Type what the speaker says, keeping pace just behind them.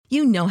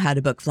You know how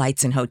to book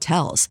flights and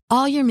hotels.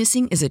 All you're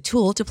missing is a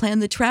tool to plan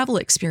the travel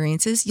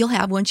experiences you'll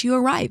have once you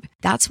arrive.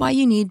 That's why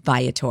you need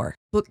Viator.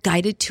 Book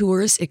guided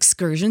tours,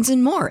 excursions,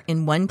 and more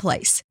in one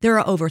place. There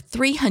are over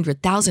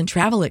 300,000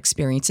 travel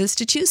experiences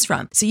to choose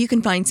from, so you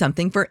can find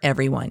something for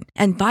everyone.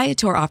 And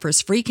Viator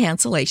offers free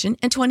cancellation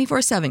and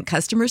 24/7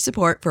 customer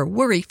support for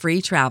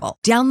worry-free travel.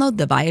 Download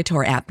the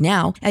Viator app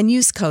now and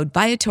use code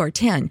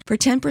Viator10 for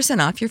 10%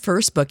 off your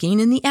first booking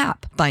in the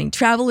app. Find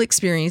travel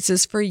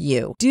experiences for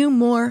you. Do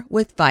more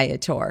with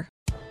Viator.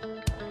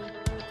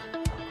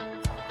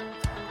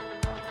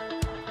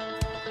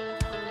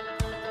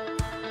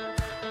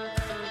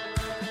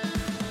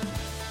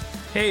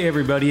 Hey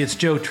everybody, it's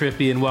Joe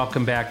Trippi and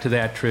welcome back to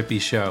That Trippi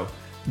Show.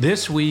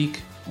 This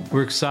week,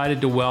 we're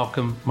excited to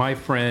welcome my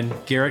friend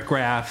Garrett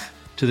Graff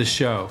to the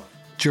show.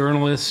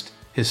 Journalist,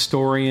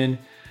 historian,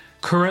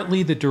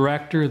 currently the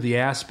director of the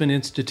Aspen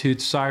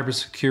Institute's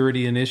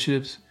cybersecurity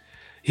initiatives.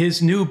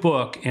 His new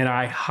book, and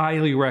I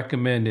highly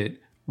recommend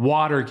it,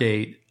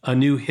 Watergate, A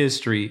New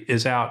History,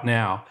 is out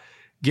now.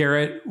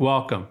 Garrett,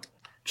 welcome.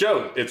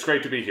 Joe, it's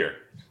great to be here.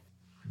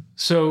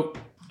 So,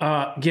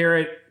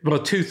 Garrett, well,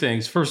 two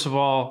things. First of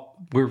all,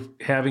 we're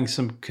having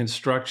some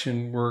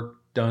construction work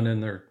done in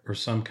there, or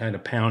some kind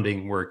of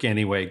pounding work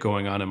anyway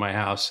going on in my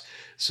house.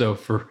 So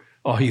for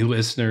all you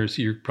listeners,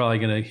 you're probably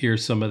going to hear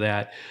some of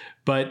that.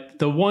 But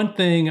the one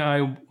thing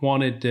I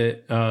wanted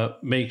to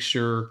make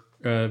sure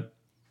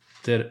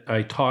that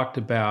I talked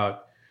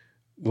about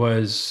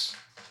was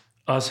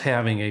us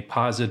having a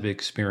positive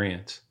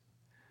experience.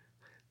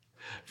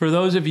 For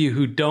those of you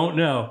who don't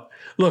know,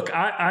 look,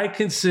 I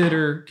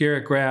consider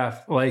Garrett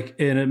Graff like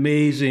an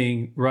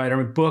amazing writer.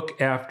 I mean,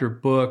 book after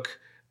book,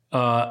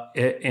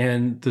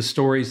 and the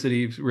stories that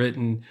he's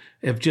written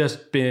have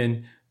just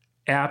been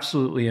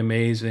absolutely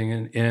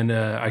amazing. And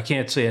I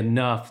can't say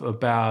enough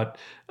about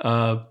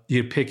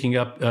you picking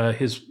up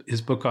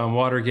his book on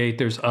Watergate.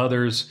 There's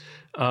others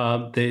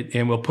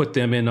and we'll put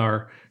them in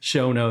our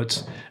show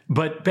notes.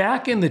 But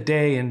back in the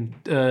day in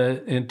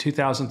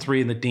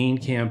 2003 in the Dean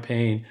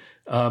campaign,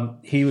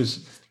 he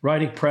was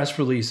writing press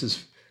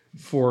releases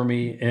for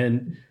me,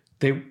 and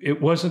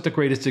it wasn't the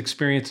greatest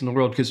experience in the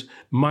world because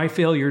my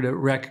failure to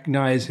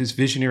recognize his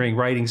visionary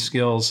writing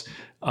skills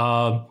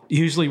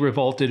usually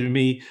resulted in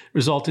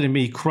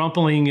me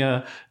crumpling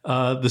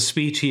the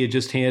speech he had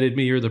just handed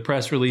me or the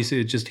press release he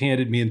had just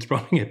handed me and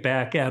throwing it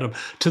back at him,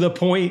 to the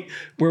point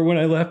where when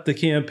I left the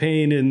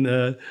campaign in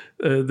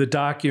the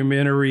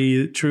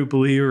documentary True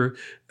Believer,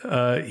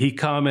 he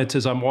comments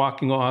as I'm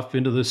walking off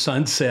into the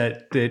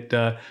sunset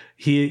that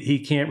he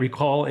can't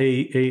recall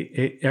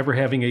ever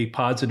having a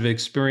positive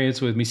experience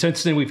with me.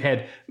 Since then, we've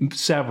had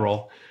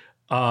several.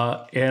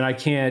 And I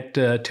can't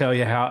tell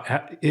you how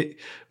it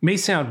may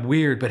sound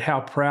weird, but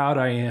how proud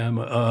I am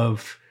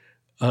of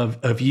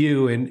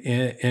you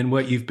and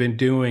what you've been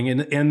doing.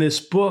 And this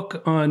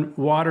book on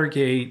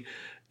Watergate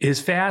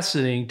is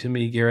fascinating to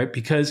me, Garrett,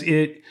 because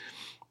it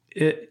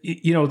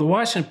the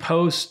Washington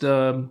Post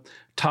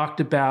talked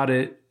about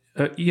it.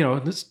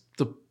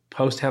 The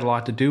Post had a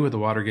lot to do with the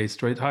Watergate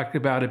story. It talked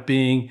about it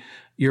being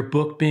your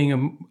book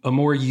being a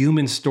more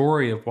human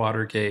story of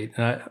Watergate.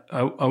 And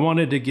I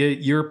wanted to get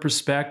your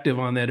perspective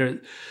on that.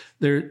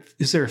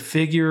 Is there a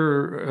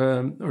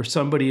figure or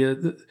somebody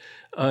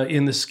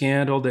in the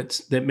scandal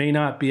that may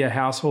not be a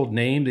household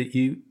name that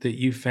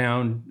you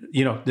found,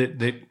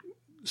 that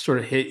sort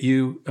of hit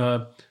you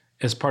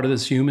as part of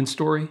this human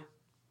story?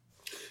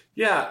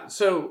 Yeah.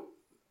 So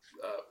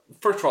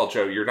first of all,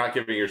 Joe, you're not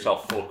giving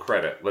yourself full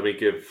credit. Let me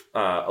give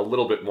a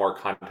little bit more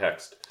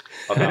context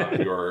about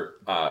your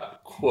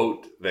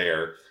quote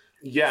there.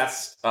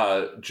 Yes,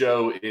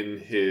 Joe, in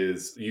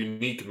his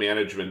unique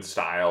management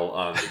style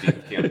on the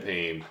Deep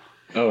campaign,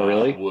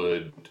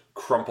 would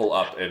crumple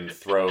up and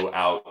throw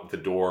out the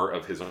door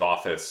of his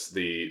office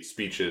the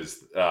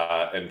speeches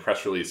and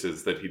press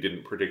releases that he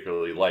didn't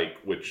particularly like,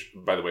 which,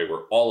 by the way,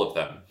 were all of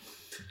them.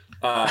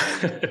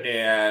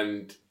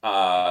 And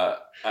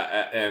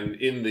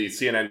in the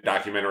CNN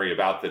documentary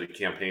about the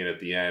campaign, at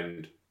the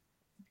end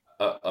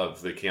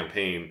of the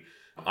campaign,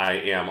 I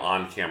am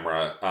on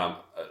camera,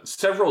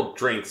 several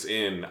drinks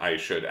in, I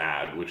should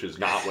add, which is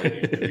not when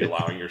you should be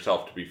allowing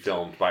yourself to be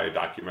filmed by a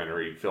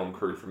documentary film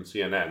crew from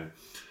CNN,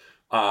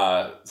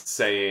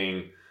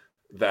 saying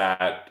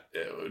that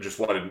just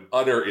what an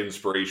utter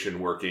inspiration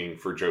working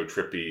for Joe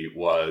Trippi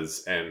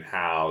was, and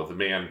how the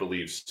man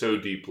believes so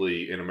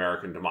deeply in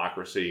American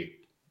democracy.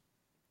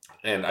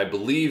 And I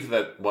believe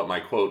that what my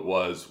quote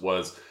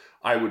was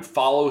I would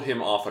follow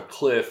him off a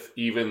cliff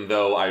even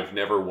though I've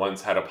never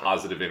once had a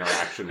positive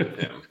interaction with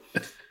him.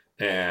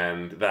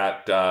 And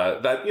that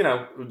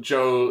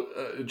Joe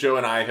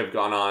and I have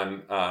gone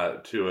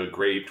on to a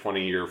great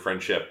 20-year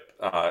friendship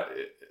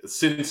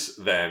since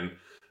then.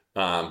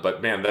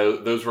 But man,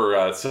 those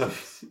were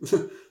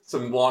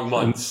some long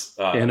months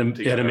and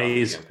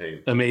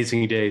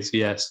amazing days.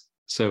 Yes.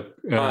 So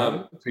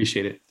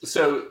appreciate it.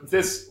 So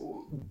this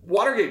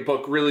Watergate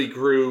book really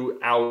grew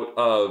out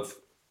of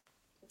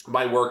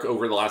my work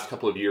over the last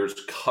couple of years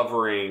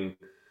covering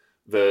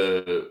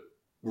the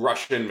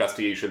Russia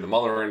investigation, the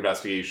Mueller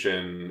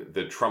investigation,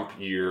 the Trump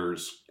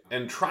years,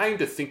 and trying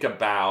to think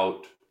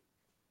about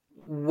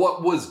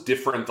what was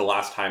different the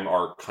last time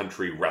our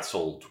country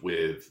wrestled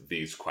with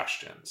these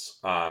questions,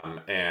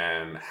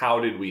 and how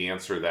did we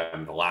answer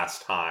them the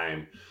last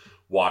time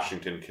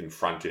Washington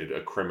confronted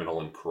a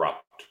criminal and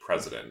corrupt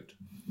president.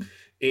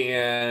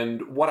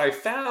 And what I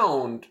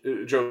found,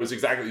 Joe, is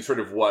exactly sort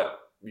of what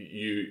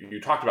you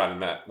talked about in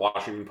that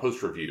Washington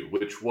Post review,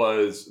 which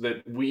was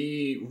that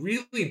we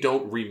really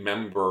don't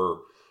remember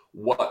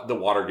what the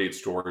Watergate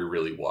story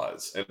really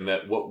was, and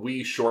that what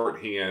we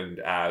shorthand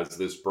as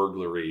this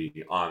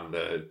burglary on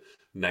the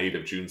night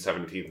of June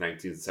 17th,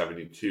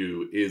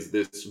 1972, is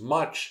this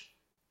much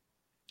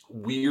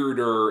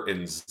weirder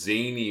and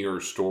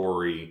zanier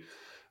story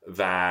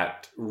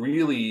that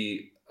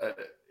really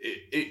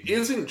it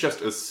isn't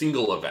just a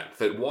single event.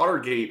 That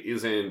Watergate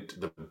isn't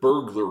the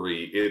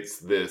burglary, it's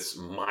this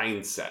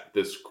mindset,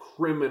 this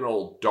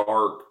criminal,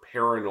 dark,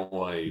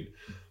 paranoid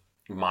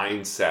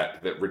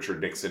mindset that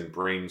Richard Nixon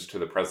brings to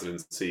the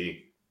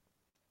presidency,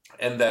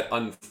 and that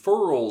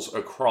unfurls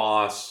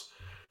across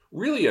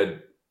really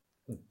a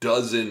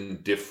dozen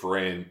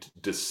different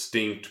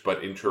distinct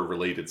but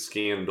interrelated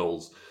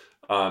scandals,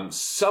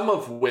 some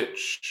of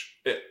which,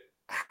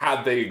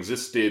 had they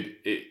existed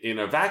in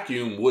a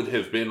vacuum, would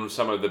have been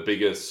some of the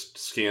biggest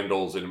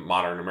scandals in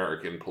modern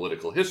American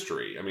political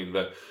history. I mean,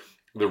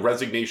 the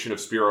resignation of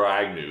Spiro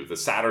Agnew, the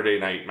Saturday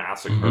Night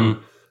Massacre,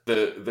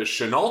 the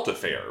Chenault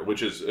affair,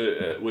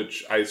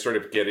 which I sort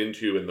of get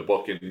into in the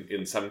book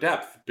in some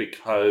depth,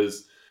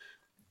 because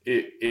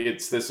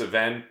it's this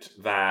event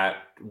that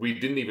we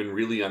didn't even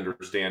really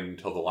understand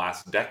until the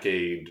last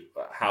decade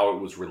how it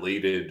was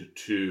related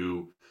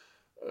to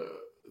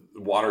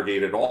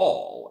Watergate at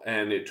all.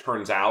 And it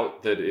turns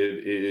out that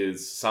it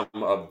is some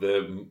of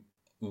the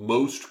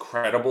most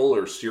credible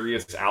or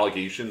serious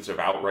allegations of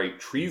outright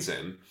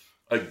treason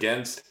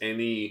against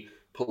any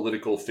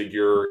political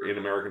figure in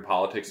American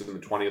politics in the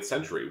 20th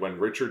century. When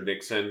Richard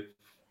Nixon,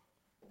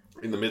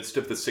 in the midst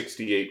of the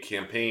 68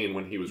 campaign,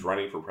 when he was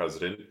running for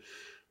president,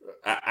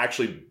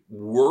 actually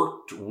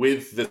worked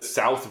with the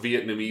South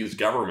Vietnamese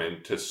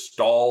government to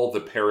stall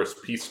the Paris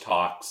peace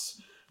talks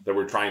that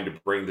were trying to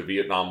bring the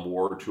Vietnam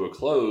War to a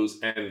close,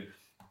 and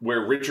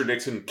where Richard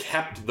Nixon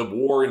kept the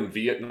war in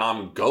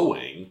Vietnam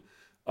going,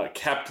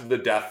 kept the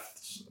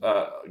deaths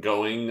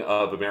going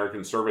of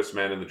American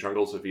servicemen in the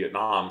jungles of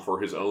Vietnam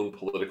for his own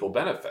political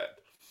benefit.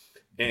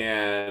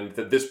 And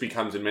that this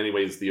becomes in many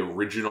ways the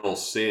original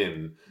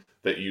sin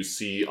that you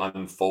see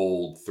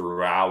unfold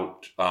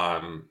throughout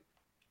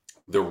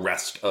the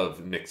rest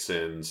of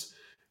Nixon's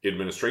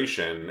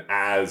administration,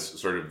 as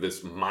sort of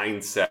this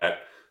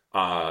mindset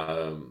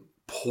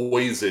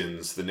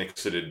poisons the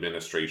Nixon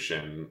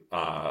administration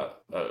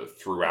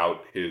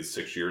throughout his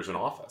 6 years in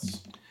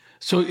office.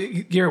 So,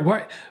 Garrett,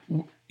 what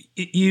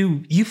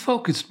you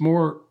focused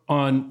more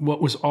on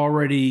what was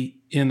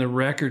already in the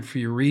record for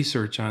your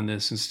research on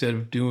this, instead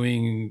of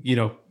doing,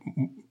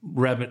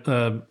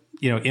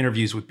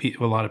 interviews with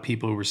a lot of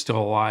people who were still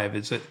alive.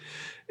 Is it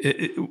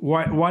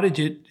why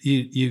did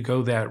you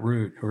go that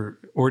route,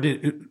 or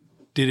did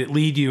it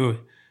lead you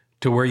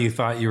to where you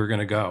thought you were going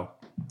to go,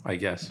 I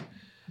guess?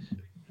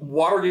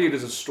 Watergate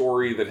is a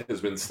story that has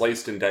been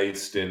sliced and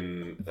diced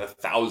in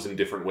 1,000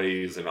 different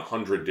ways in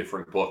 100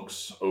 different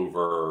books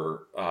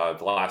over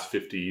the last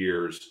 50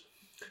 years.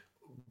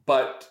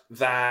 But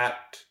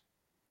that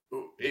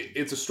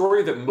it's a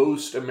story that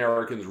most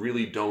Americans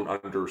really don't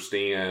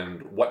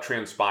understand what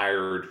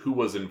transpired, who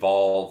was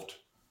involved,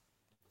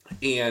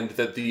 and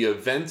that the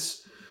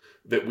events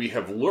that we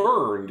have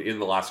learned in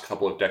the last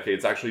couple of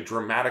decades actually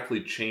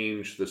dramatically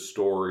change the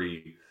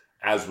story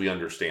as we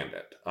understand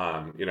it.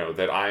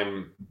 That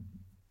I'm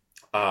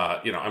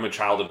a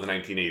child of the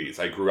 1980s.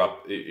 I grew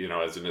up,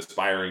 as an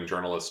aspiring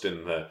journalist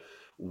in the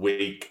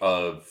wake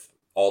of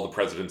All the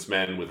President's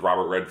Men with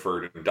Robert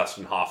Redford and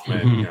Dustin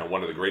Hoffman,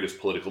 one of the greatest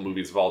political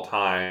movies of all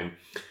time.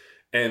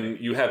 And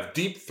you have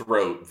Deep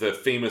Throat, the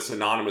famous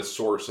anonymous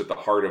source at the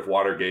heart of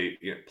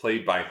Watergate,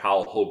 played by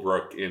Hal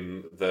Holbrook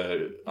in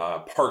the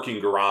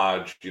parking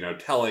garage,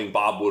 telling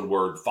Bob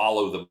Woodward,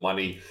 follow the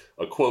money.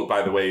 A quote,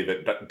 by the way,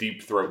 that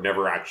Deep Throat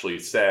never actually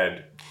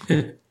said,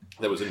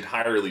 that was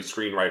entirely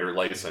screenwriter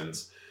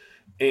license.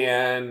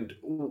 And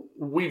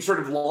we've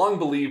sort of long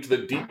believed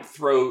that Deep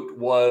Throat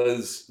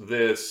was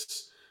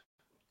this,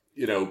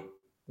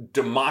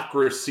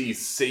 democracy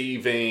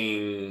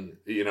saving,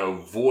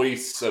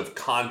 voice of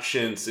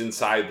conscience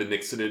inside the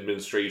Nixon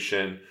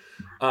administration.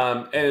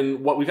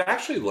 And what we've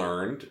actually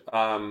learned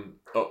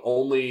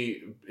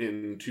only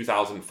in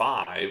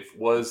 2005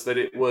 was that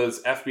it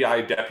was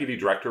FBI Deputy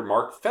Director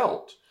Mark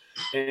Felt.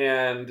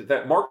 And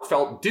that Mark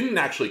Felt didn't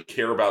actually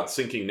care about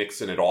sinking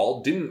Nixon at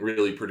all, didn't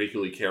really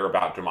particularly care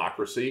about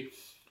democracy.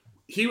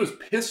 He was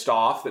pissed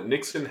off that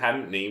Nixon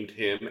hadn't named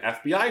him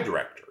FBI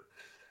director.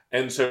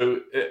 And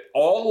so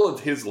all of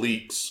his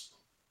leaks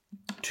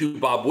to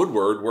Bob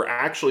Woodward were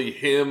actually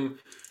him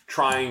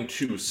trying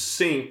to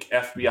sink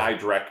FBI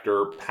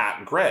Director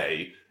Pat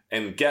Gray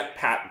and get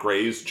Pat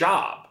Gray's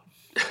job.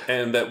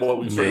 And that what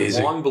we sort of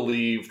Amazing. long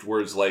believed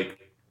was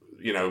like,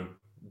 you know,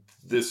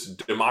 this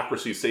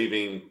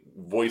democracy-saving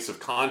voice of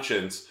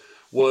conscience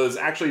was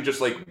actually just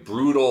like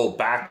brutal,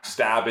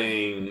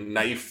 backstabbing,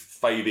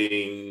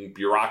 knife-fighting,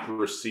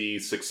 bureaucracy,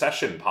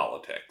 succession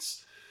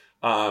politics.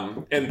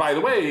 And by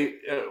the way,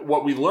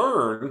 what we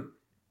learn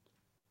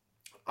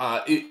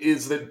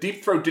is that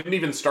Deep Throat didn't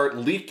even start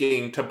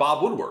leaking to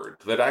Bob Woodward.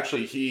 That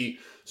actually he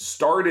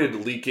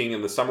started leaking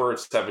in the summer of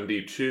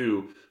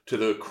 '72 to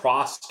the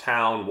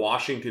crosstown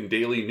Washington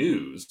Daily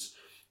News,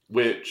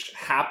 which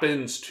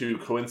happens to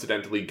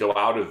coincidentally go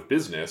out of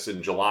business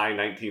in July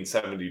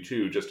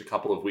 1972, just a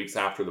couple of weeks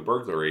after the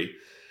burglary.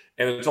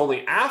 And it's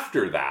only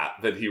after that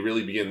that he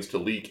really begins to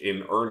leak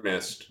in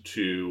earnest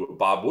to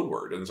Bob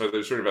Woodward. And so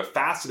there's sort of a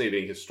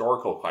fascinating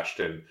historical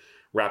question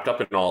wrapped up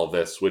in all of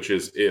this, which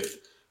is if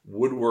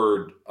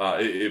Woodward,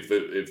 if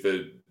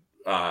the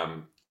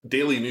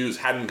Daily News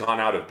hadn't gone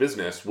out of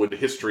business, would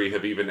history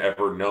have even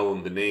ever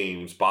known the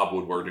names Bob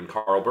Woodward and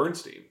Carl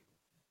Bernstein?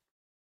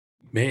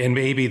 And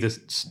maybe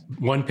this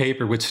one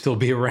paper would still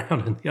be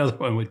around and the other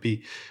one would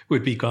be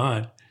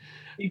gone.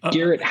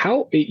 Garrett,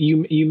 how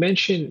you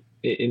mentioned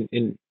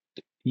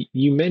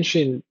you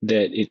mentioned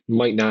that it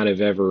might not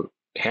have ever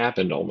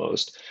happened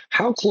almost.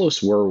 How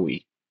close were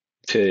we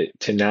to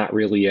not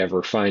really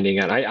ever finding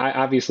out? I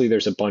obviously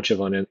there's a bunch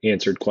of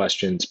unanswered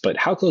questions, but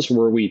how close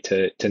were we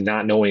to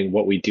not knowing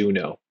what we do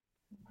know?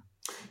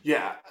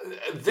 Yeah,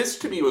 this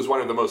to me was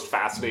one of the most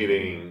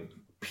fascinating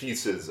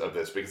pieces of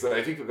this, because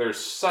I think that there's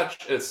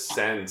such a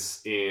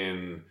sense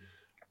in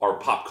our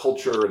pop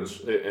culture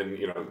and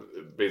you know,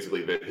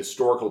 basically the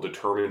historical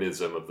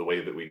determinism of the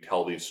way that we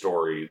tell these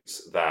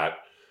stories, that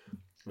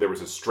there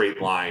was a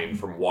straight line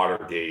from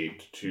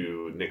Watergate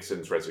to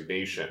Nixon's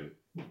resignation.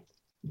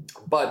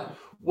 But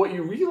what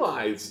you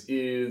realize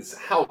is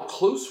how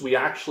close we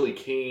actually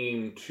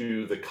came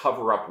to the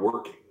cover-up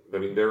working. I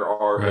mean, there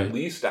are at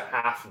least a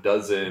half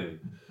dozen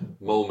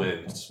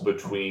moments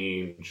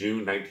between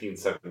June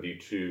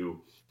 1972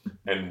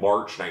 and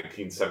March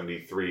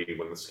 1973,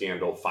 when the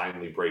scandal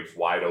finally breaks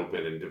wide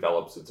open and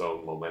develops its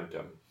own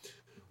momentum,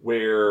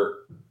 where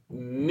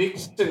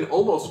Nixon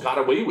almost got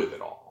away with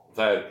it all,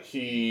 that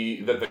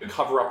the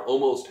cover-up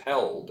almost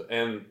held,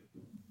 and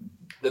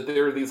that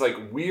there are these like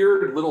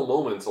weird little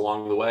moments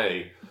along the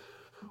way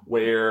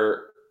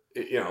where,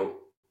 you know,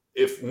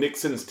 if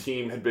Nixon's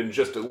team had been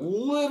just a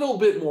little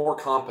bit more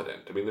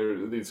competent. I mean, there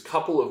are these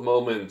couple of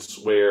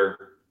moments where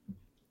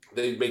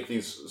they make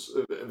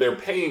they're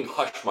paying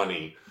hush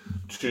money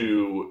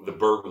to the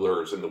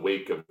burglars in the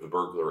wake of the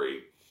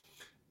burglary.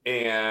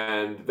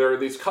 And there are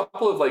these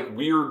couple of like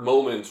weird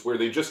moments where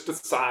they just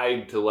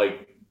decide to,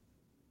 like,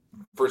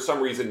 for some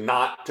reason,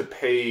 not to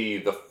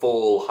pay the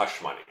full hush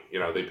money. You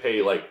know, they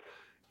pay like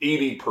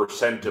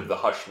 80% of the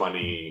hush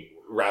money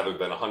rather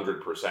than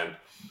 100%.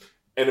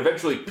 And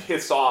eventually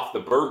piss off the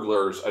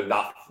burglars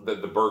enough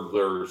that the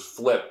burglars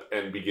flip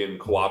and begin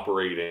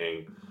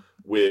cooperating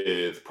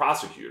with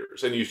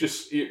prosecutors. And you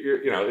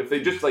know, if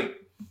they just like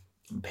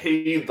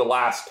paid the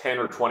last $10,000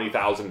 or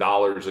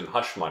 $20,000 in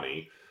hush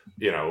money,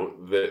 you know,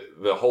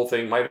 the whole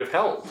thing might have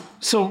held.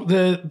 So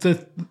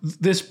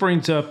this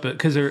brings up,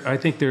 because I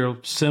think there are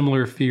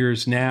similar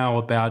fears now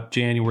about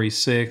January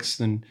 6th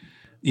and,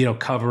 you know,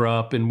 cover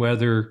up, and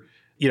whether,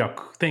 you know,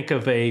 think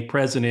of a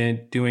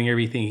president doing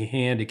everything he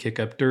can to kick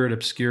up dirt,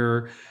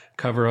 obscure,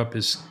 cover up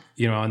his,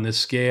 you know, on this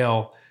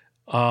scale.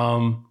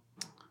 You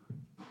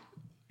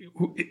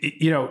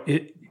know,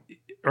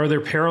 are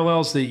there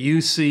parallels that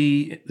you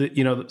see that,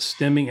 you know,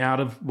 stemming out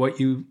of what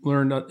you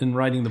learned in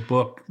writing the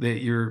book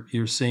that you're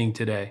seeing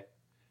today?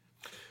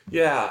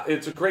 Yeah,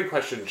 it's a great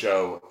question,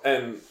 Joe.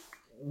 And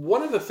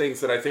one of the things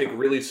that I think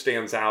really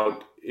stands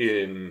out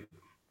in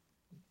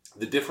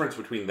the difference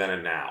between then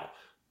and now,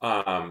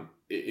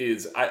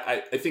 is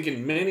I think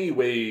in many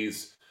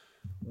ways,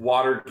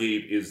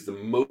 Watergate is the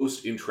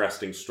most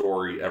interesting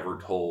story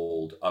ever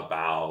told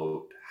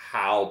about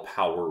how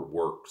power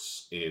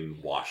works in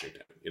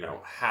Washington. You know,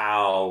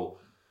 how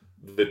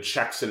the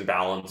checks and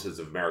balances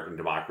of American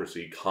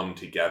democracy come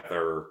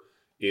together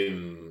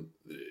and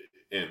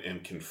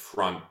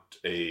confront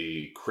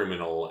a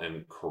criminal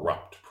and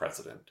corrupt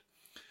president.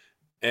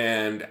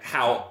 And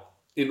how,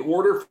 in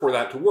order for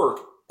that to work,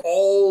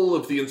 all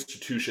of the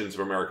institutions of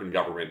American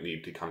government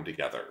need to come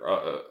together.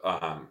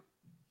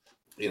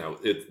 You know,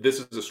 this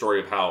is a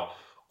story of how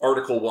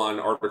Article 1,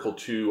 Article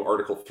 2,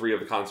 Article 3 of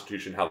the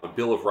Constitution, how the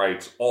Bill of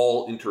Rights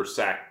all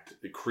intersect,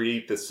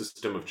 create this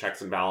system of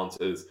checks and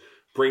balances,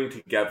 bring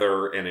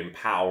together and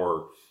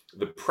empower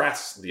the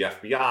press, the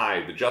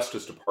FBI, the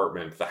Justice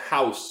Department, the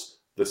House,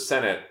 the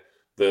Senate,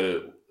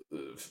 the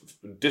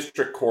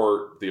District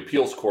Court, the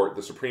Appeals Court,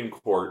 the Supreme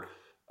Court,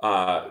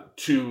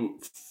 to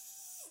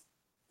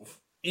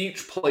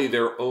each play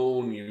their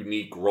own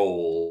unique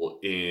role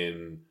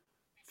in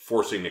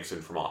forcing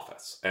Nixon from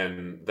office.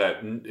 And that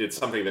it's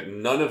something that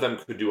none of them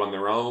could do on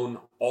their own.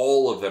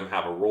 All of them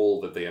have a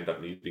role that they end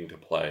up needing to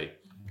play.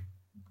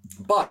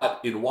 But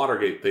in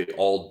Watergate, they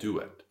all do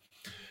it.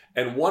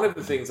 And one of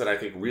the things that I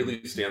think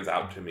really stands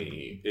out to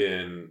me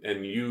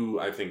and you,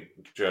 I think,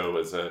 Joe,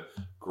 as a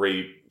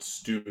great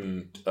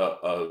student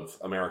of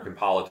American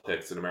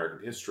politics and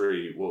American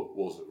history,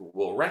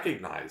 will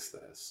recognize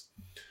this.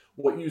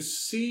 What you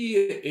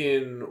see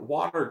in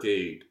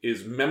Watergate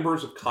is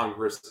members of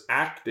Congress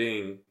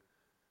acting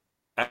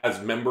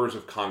as members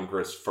of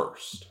Congress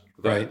first.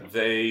 That Right.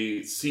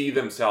 they see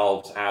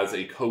themselves as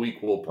a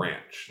co-equal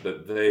branch,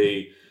 that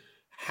they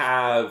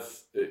have,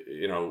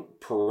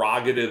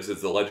 prerogatives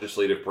as the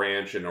legislative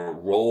branch and a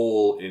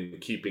role in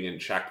keeping in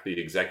check the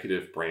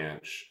executive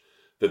branch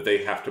that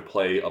they have to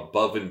play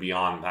above and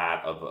beyond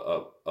that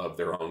of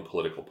their own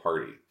political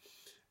party.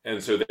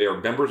 And so they are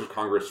members of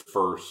Congress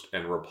first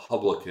and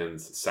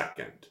Republicans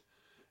second.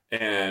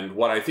 And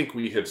what I think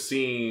we have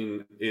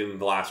seen in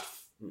the last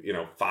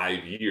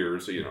 5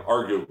 years,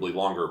 arguably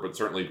longer, but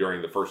certainly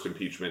during the first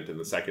impeachment and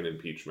the second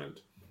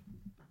impeachment,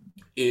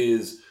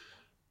 is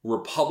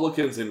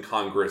Republicans in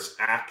Congress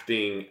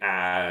acting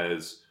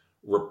as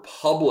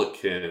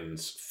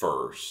Republicans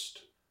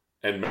first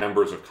and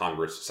members of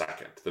Congress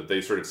second. That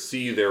they sort of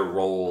see their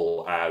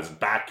role as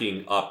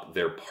backing up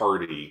their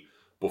party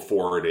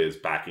before it is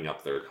backing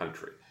up their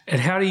country.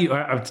 And how do you?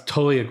 I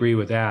totally agree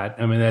with that.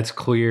 I mean, that's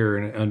clear,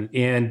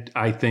 and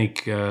I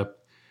think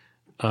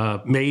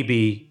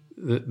maybe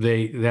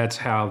that's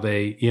how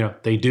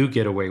they do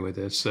get away with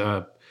this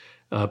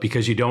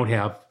because you don't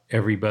have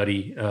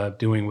everybody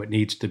doing what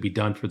needs to be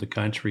done for the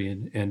country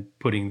and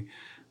putting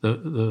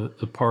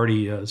the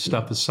party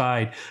stuff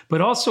aside.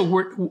 But also,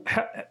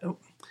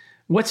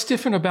 what's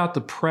different about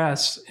the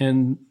press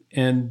and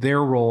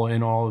their role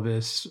in all of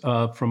this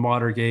from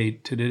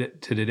Watergate to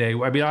today?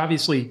 I mean,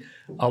 obviously,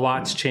 a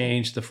lot's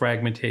changed, the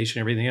fragmentation,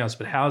 everything else.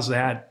 But how's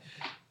that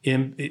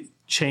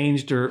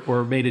changed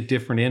or made a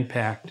different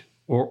impact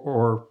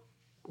or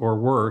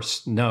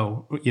worse?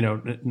 No,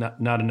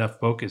 not enough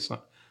focus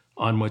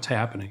on what's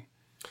happening.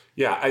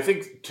 Yeah, I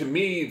think to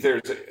me,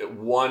 there's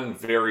one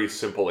very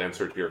simple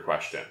answer to your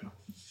question,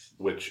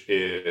 which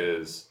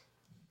is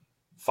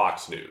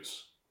Fox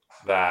News.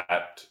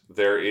 That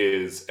there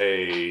is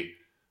a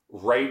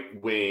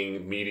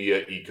right-wing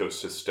media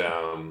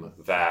ecosystem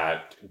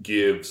that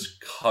gives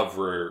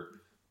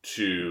cover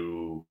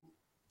to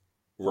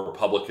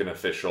Republican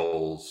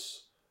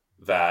officials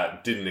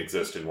that didn't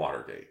exist in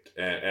Watergate.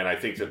 And I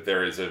think that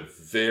there is a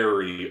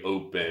very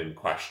open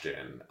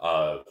question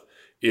of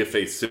if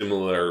a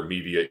similar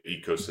media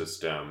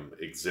ecosystem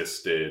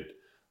existed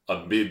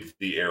amid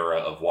the era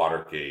of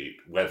Watergate,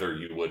 whether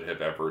you would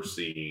have ever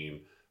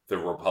seen the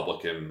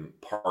Republican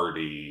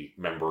Party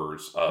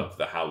members of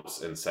the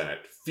House and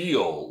Senate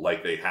feel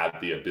like they had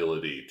the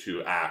ability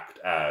to act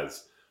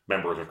as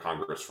members of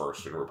Congress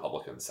first and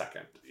Republicans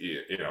second.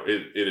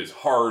 It is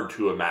hard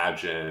to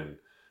imagine,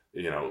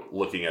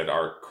 looking at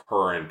our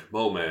current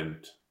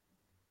moment,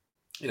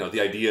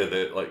 the idea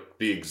that like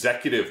the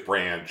executive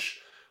branch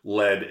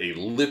led a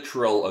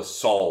literal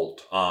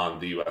assault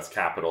on the U.S.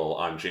 Capitol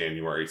on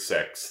January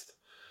 6th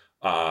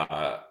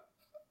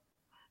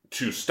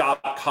to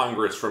stop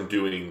Congress from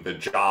doing the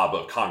job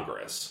of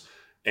Congress,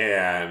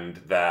 and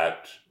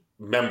that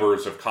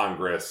members of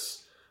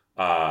Congress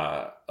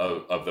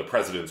of the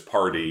president's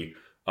party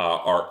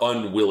are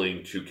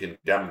unwilling to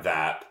condemn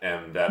that,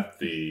 and that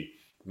the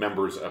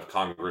members of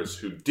Congress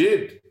who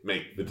did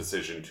make the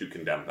decision to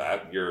condemn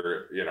that,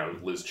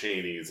 Liz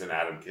Cheney's and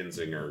Adam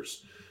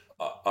Kinzinger's,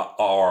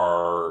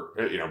 are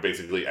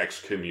basically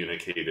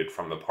excommunicated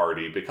from the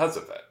party because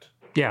of it.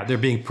 Yeah, they're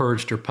being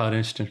purged or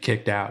punished and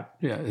kicked out.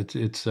 Yeah,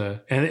 it's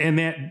and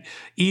that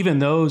even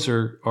those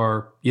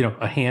are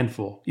a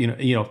handful.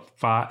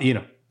 Five.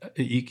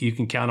 You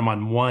can count them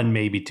on one,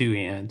 maybe two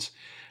hands.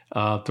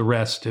 The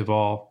rest have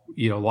all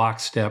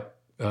lockstep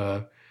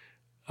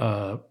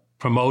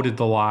promoted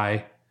the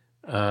lie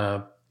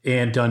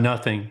and done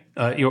nothing,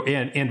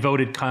 and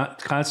voted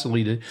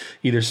constantly to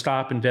either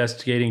stop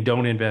investigating,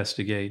 don't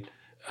investigate.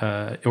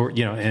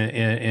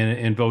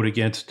 And vote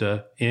against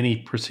any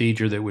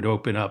procedure that would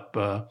open up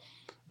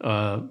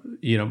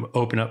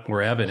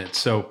more evidence.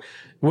 So,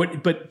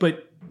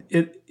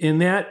 in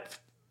that,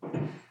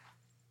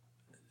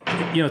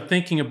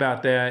 thinking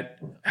about that,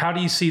 how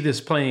do you see this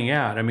playing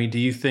out? I mean, do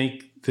you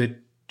think that?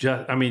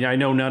 I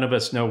know none of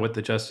us know what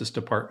the Justice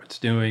Department's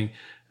doing,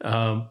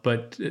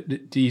 but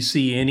do you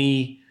see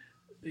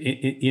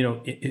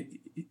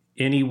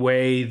any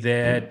way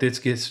that this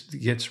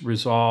gets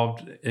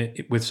resolved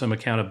with some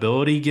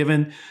accountability,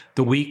 given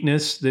the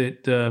weakness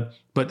that,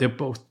 but they're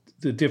both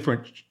the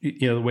different,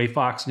 the way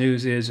Fox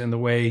News is and the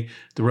way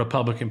the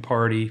Republican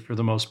Party, for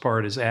the most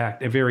part, is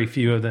acting. Very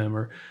few of them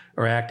are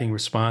acting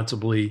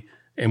responsibly,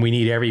 and we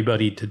need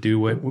everybody to do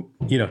what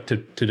to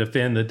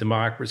defend the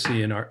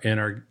democracy and our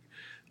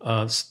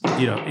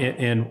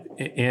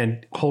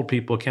and hold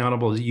people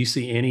accountable. Do you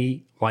see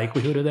any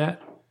likelihood of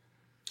that?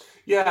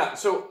 Yeah,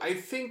 so I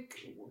think,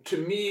 to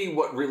me,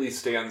 what really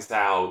stands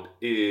out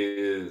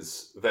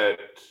is that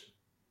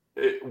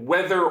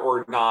whether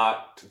or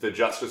not the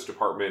Justice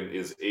Department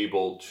is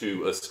able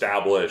to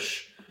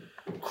establish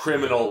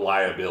criminal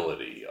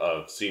liability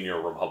of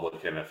senior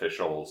Republican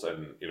officials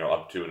and,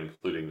 up to and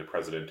including the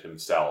president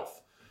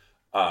himself.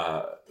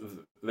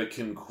 The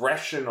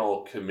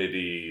congressional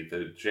committee,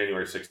 the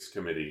January 6th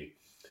committee,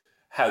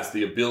 has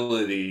the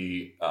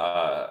ability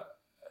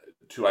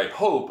to, I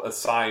hope,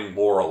 assign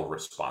moral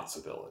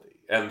responsibility.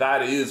 And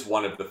that is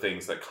one of the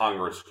things that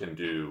Congress can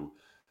do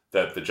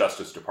that the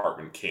Justice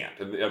Department can't.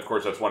 And of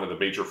course, that's one of the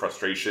major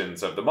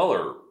frustrations of the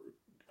Mueller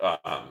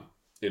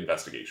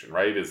investigation,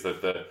 right? Is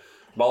that the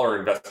Mueller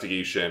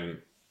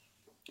investigation,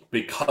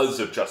 because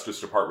of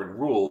Justice Department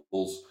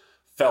rules,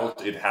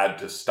 felt it had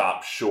to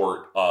stop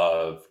short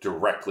of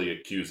directly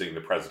accusing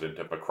the president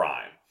of a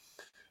crime.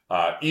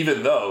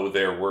 Even though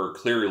there were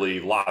clearly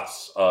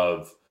lots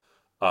of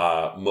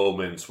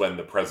moments when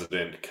the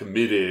president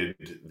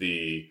committed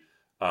the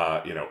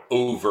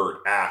overt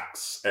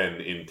acts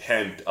and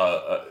intent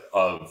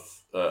of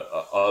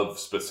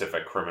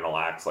specific criminal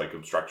acts like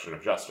obstruction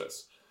of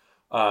justice.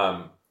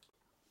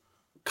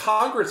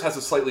 Congress has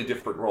a slightly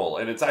different role,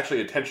 and it's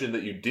actually a tension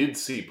that you did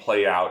see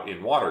play out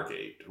in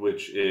Watergate,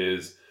 which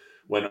is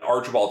when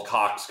Archibald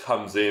Cox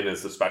comes in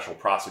as the special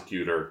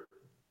prosecutor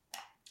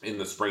in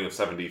the spring of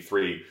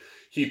 '73.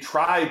 He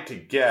tried to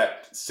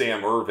get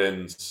Sam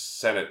Ervin's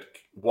Senate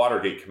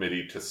Watergate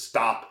Committee to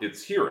stop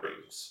its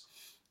hearings.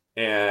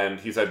 And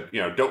he said,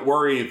 don't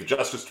worry, the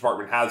Justice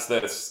Department has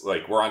this,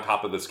 we're on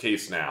top of this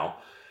case now.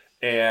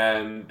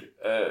 And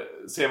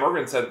Sam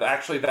Ervin said,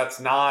 actually, that's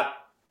not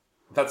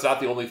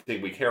the only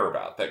thing we care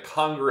about, that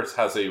Congress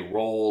has a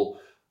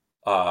role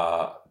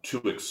to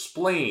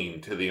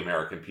explain to the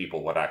American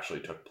people what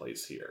actually took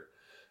place here.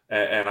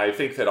 And I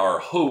think that our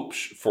hope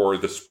for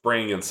the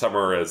spring and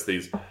summer as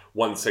these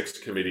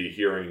 1/6 committee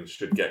hearings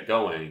should get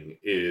going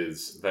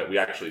is that we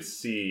actually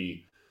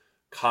see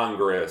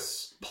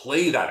Congress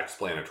play that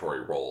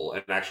explanatory role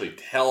and actually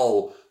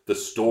tell the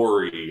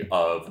story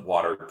of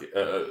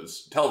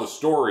tell the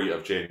story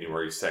of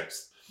January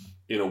 6th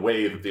in a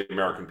way that the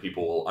American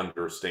people will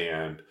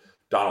understand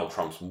Donald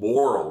Trump's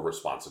moral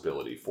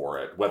responsibility for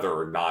it, whether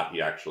or not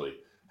he actually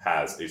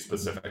has a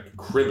specific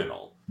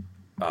criminal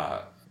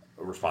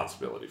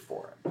responsibility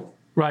for it.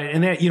 Right.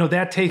 And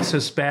that takes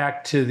us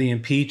back to the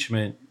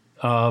impeachment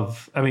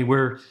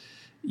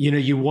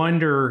you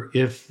wonder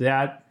if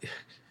that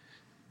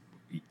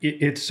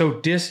it's so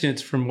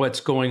distant from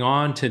what's going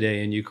on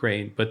today in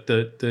Ukraine, but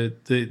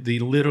the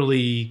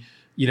literally,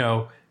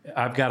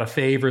 I've got a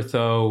favor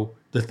though,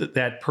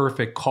 that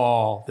perfect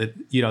call that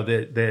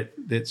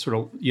sort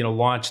of,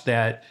 launched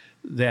that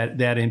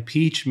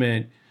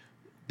impeachment,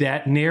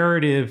 that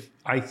narrative,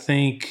 I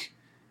think,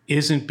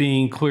 isn't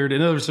being cleared.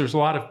 In other words, there's a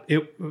lot of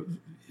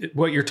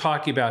what you're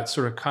talking about,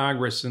 sort of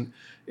Congress and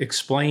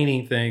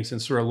explaining things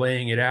and sort of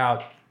laying it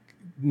out,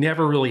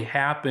 never really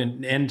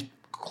happened, and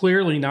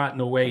clearly not in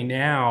a way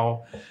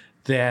now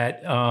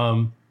that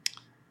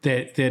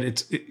that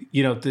it's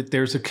that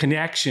there's a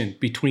connection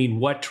between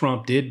what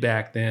Trump did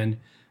back then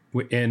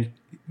and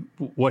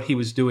what he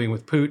was doing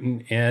with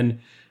Putin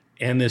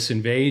and this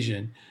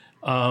invasion.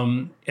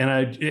 And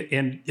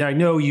I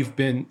know you've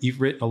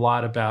written a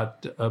lot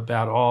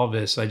about all of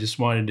this. I just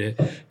wanted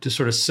to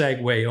sort of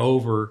segue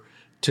over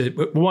to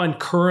one.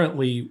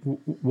 Currently,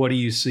 what do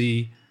you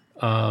see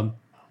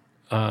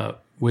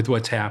with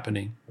what's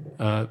happening?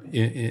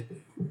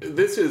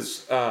 This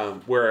is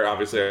where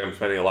obviously I'm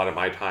spending a lot of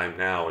my time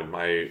now in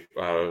my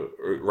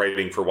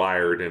writing for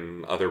Wired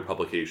and other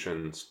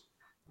publications.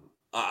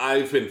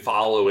 I've been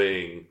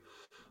following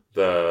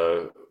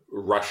the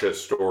Russia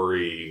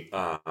story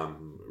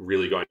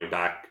really going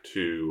back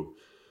to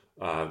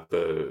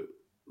the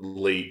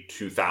late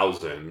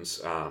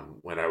 2000s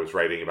when I was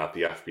writing about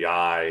the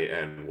FBI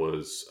and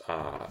was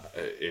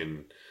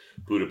in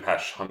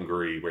Budapest,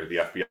 Hungary, where the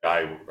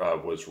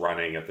FBI was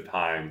running at the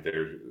time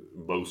their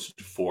most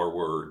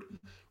forward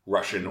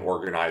Russian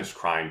organized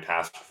crime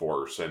task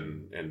force,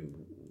 and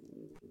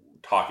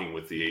talking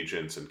with the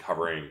agents and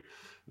covering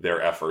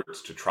their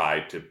efforts to try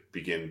to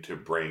begin to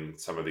bring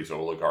some of these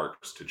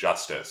oligarchs to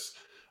justice.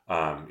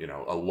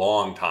 A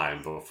long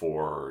time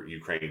before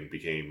Ukraine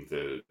became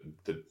the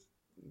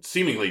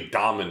seemingly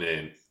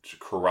dominant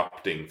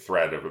corrupting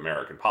thread of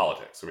American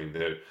politics. I mean,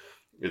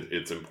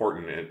 it's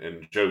important,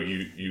 and Joe,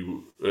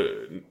 you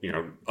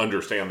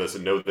understand this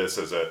and know this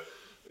as a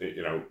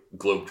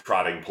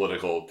globe-trotting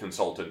political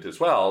consultant as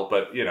well.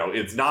 But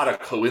it's not a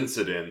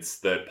coincidence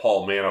that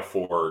Paul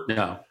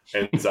Manafort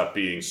ends up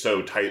being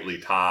so tightly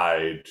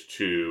tied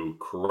to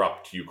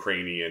corrupt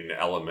Ukrainian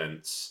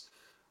elements,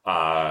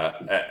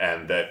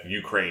 and that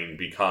Ukraine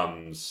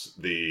becomes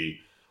the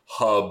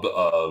hub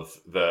of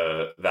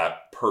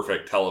that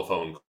perfect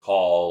telephone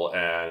call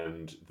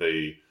and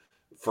the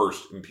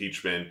first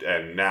impeachment,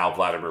 and now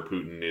Vladimir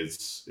Putin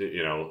is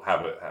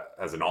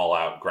has an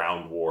all-out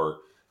ground war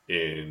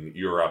in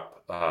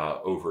Europe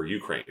over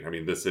Ukraine. I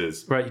mean, this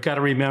is right. You got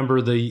to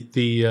remember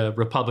the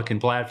Republican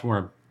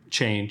platform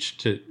change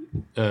to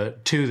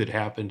that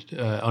happened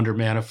under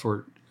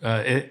Manafort.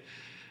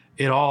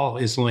 It all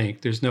is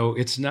linked. It's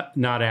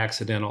not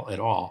accidental at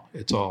all.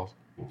 It's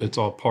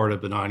all part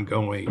of an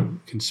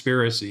ongoing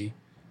conspiracy,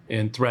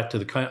 and threat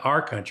to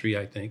our country,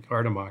 I think,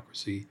 our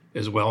democracy,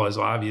 as well as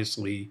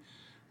obviously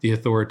the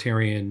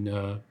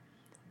authoritarian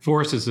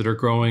forces that are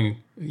growing,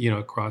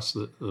 across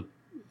the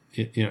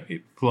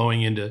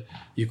flowing into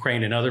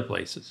Ukraine and other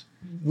places.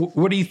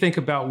 What do you think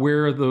about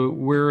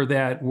where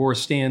that war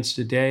stands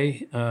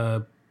today,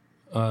 or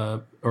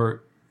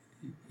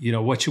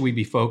what should we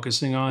be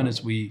focusing on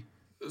as we?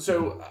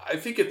 So I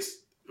think it's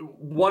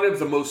one of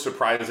the most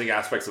surprising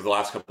aspects of the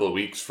last couple of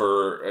weeks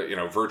for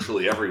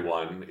virtually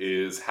everyone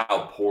is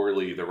how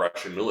poorly the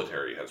Russian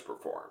military has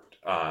performed.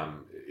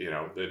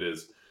 It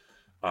is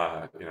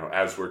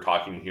as we're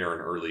talking here in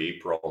early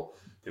April,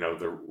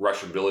 the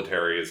Russian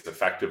military is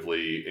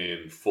effectively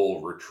in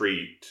full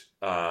retreat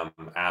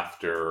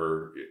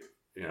after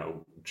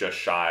just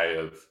shy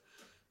of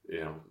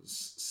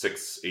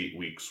 6-8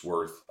 weeks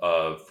worth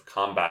of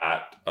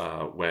combat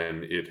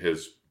when it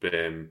has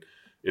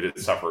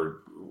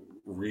suffered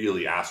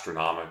really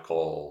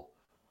astronomical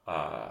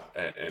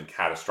and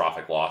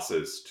catastrophic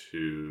losses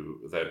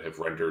that have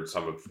rendered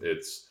some of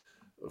its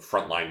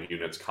frontline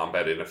units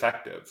combat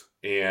ineffective.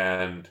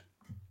 And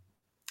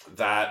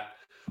that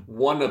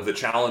one of the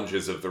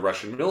challenges of the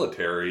Russian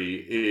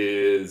military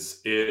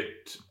is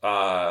it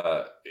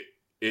has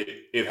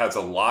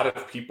a lot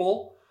of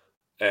people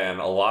and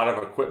a lot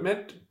of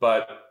equipment,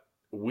 but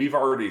we've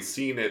already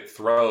seen it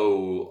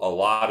throw a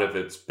lot of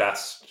its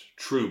best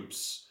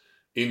troops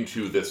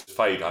into this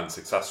fight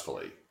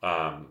unsuccessfully.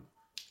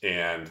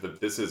 And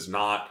that this is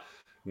not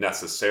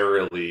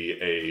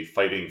necessarily a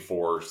fighting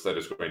force that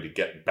is going to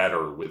get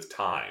better with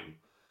time.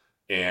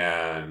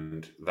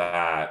 And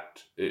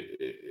that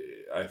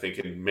I think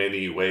in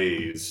many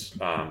ways,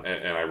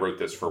 and I wrote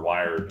this for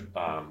Wired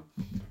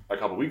a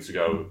couple weeks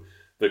ago,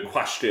 the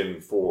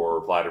question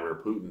for Vladimir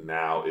Putin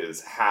now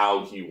is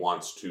how he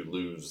wants to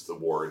lose the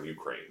war in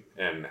Ukraine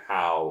and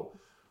how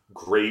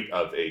great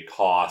of a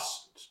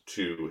cost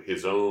to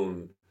his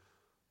own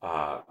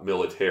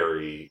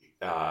military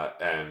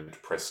and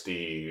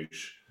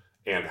prestige,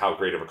 and how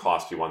great of a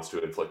cost he wants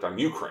to inflict on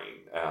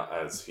Ukraine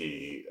as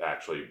he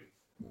actually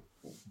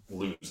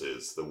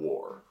loses the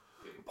war.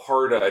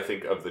 Part, I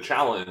think, of the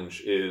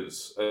challenge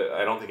is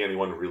I don't think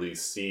anyone really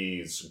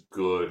sees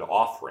good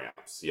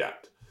off-ramps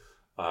yet.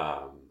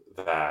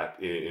 That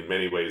in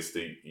many ways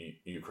the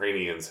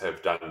Ukrainians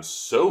have done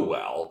so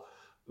well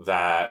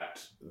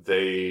that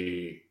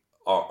they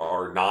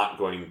are not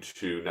going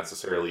to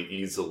necessarily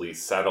easily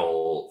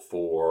settle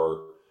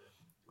for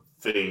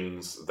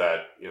things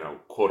that,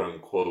 quote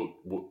unquote,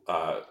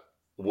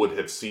 would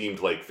have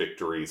seemed like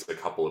victories a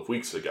couple of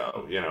weeks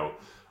ago.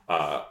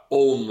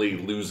 Only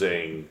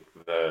losing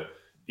the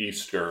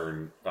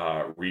eastern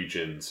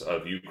regions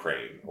of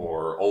Ukraine,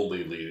 or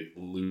only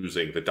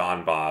losing the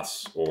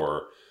Donbass,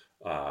 or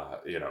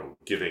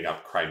giving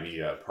up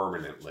Crimea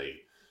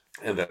permanently.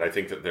 And that I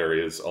think that there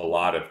is a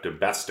lot of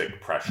domestic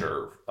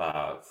pressure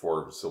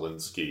for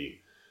Zelensky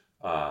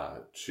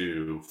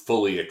to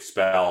fully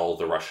expel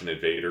the Russian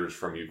invaders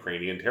from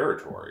Ukrainian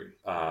territory.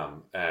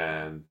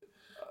 And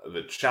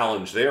the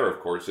challenge there, of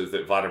course, is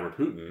that Vladimir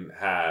Putin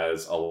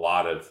has a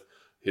lot of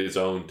his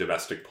own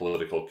domestic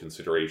political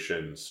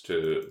considerations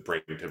to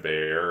bring to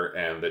bear,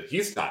 and that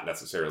he's not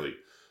necessarily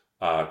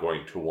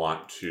going to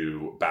want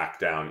to back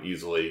down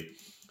easily,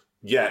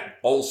 yet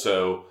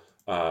also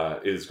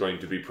is going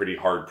to be pretty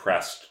hard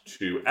pressed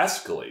to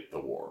escalate the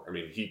war. I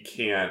mean, he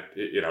can't,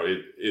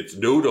 it's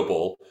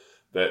notable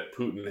that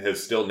Putin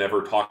has still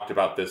never talked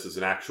about this as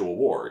an actual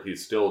war.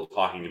 He's still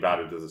talking about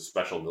it as a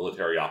special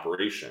military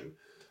operation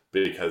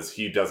because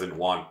he doesn't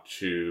want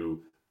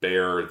to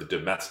bear the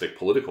domestic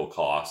political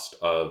cost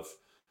of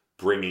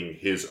bringing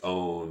his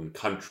own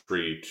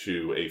country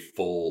to a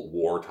full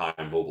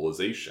wartime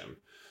mobilization.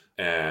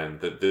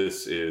 And that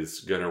this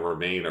is going to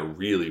remain a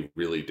really,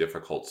 really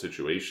difficult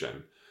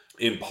situation,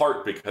 in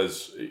part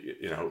because,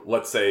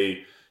 let's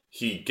say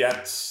he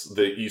gets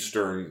the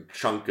eastern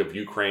chunk of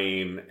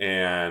Ukraine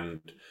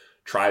and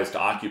tries to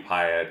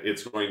occupy it,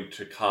 it's going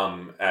to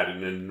come at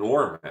an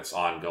enormous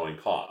ongoing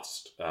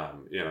cost.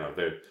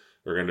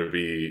 They're going to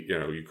be,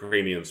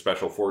 Ukrainian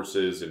special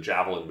forces and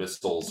Javelin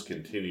missiles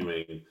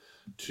continuing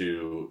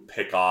to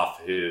pick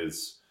off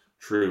his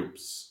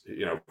troops,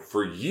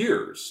 for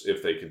years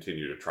if they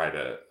continue to try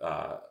to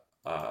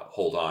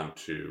hold on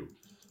to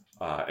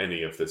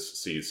any of this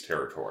seized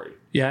territory.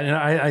 Yeah, and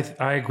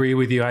I agree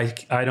with you.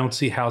 I don't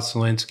see how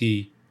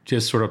Zelensky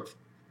just sort of,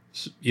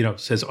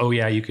 says, "Oh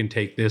yeah, you can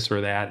take this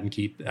or that and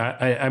keep."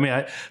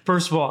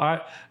 First of all,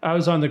 I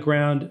was on the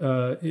ground.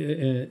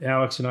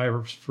 Alex and I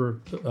were for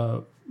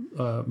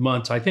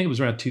months. I think it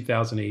was around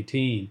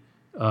 2018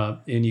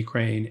 in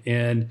Ukraine,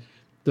 and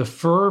the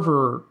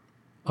fervor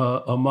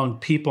among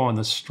people on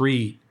the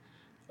street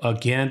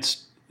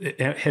against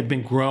it had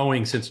been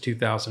growing since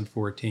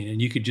 2014,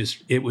 and you could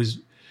just it was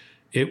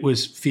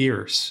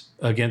fierce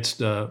against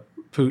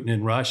Putin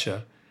in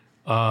Russia,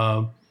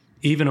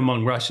 even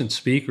among Russian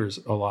speakers,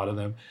 a lot of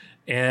them.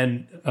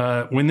 And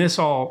when this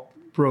all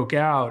broke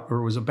out,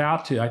 or was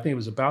about to, I think it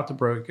was about to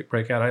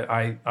break out,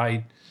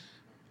 I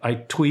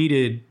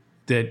tweeted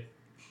that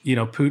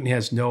Putin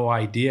has no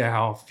idea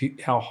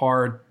how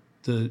hard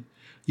the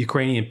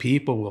Ukrainian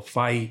people will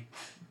fight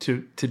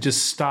to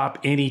just stop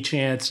any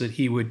chance that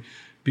he would,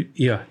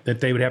 that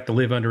they would have to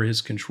live under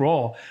his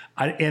control.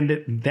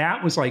 And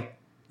that was like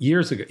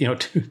years ago,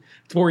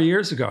 4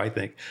 years ago, I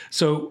think.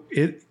 So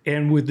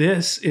and with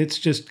this, it's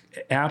just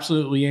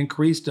absolutely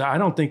increased. I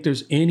don't think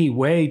there's any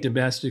way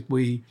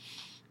domestically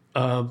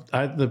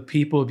the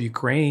people of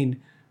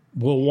Ukraine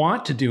will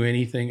want to do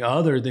anything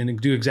other than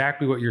do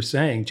exactly what you're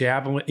saying.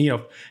 Javelin,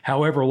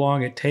 however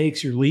long it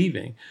takes, you're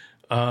leaving.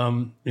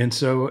 And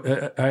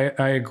so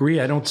I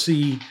agree. I don't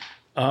see.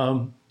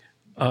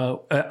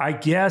 I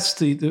guess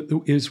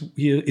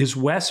is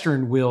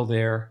Western will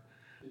there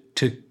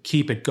to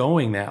keep it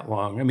going that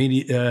long. I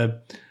mean, there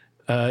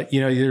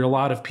are a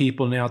lot of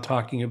people now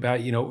talking about,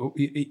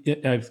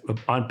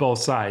 on both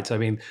sides. I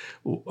mean,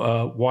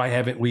 why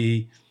haven't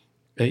we,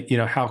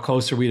 how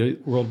close are we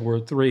to World War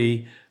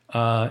III,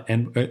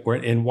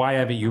 and why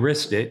haven't you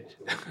risked it?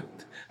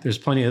 There's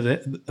plenty of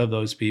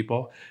those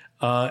people.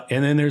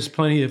 And then there's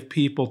plenty of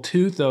people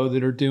too, though,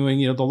 that are doing,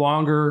 the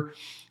longer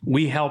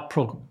we help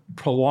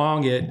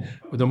prolong it,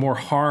 the more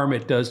harm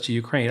it does to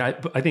Ukraine.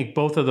 I think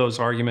both of those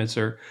arguments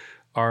are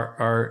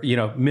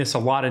miss a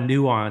lot of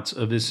nuance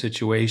of this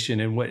situation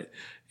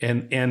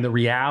and the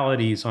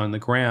realities on the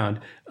ground.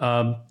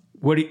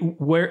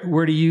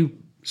 Where do you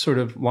sort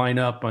of line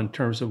up on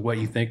terms of what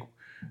you think?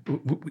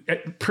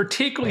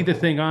 Particularly the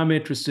thing I'm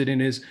interested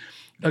in is,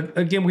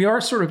 again, we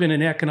are sort of in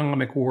an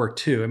economic war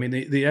too. I mean,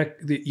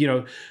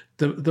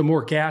 the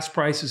more gas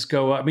prices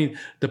go up, I mean,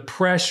 the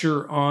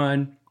pressure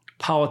on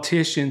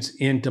politicians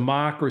in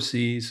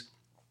democracies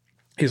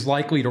is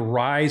likely to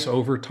rise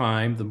over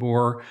time the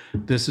more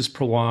this is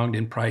prolonged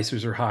and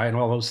prices are high and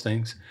all those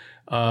things,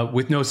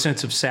 with no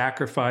sense of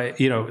sacrifice.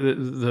 And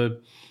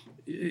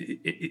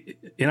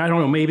I don't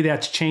know, maybe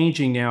that's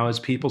changing now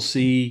as people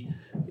see,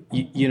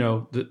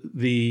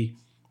 the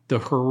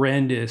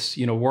horrendous,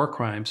 war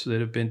crimes that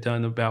have been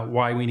done about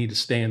why we need to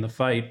stay in the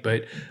fight.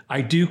 But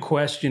I do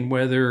question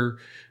whether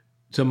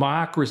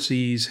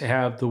democracies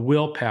have the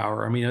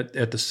willpower, I mean,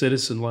 at the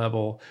citizen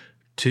level,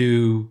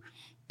 to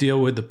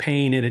deal with the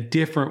pain in a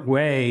different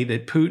way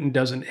that Putin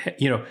doesn't,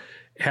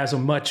 has a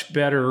much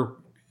better,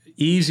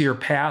 easier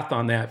path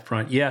on that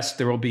front. Yes,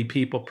 there will be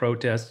people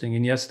protesting,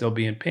 and yes, they'll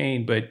be in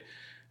pain, but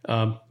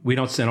we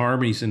don't send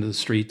armies into the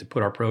street to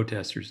put our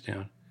protesters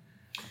down.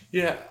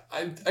 Yeah,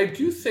 I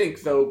do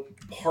think, though,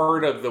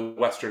 part of the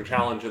Western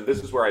challenge, and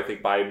this is where I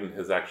think Biden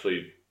has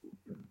actually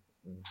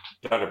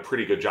done a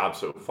pretty good job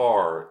so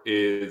far,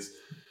 is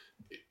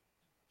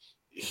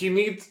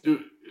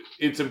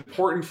it's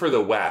important for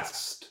the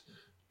West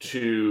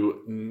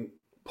to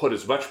put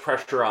as much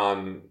pressure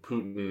on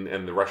Putin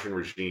and the Russian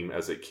regime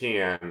as it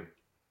can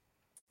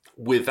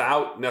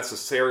without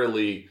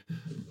necessarily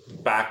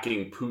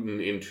backing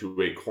Putin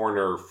into a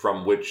corner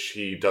from which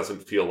he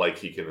doesn't feel like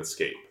he can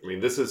escape. I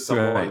mean, this is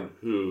someone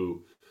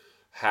who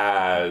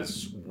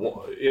has,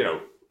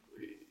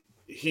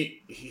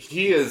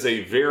 he is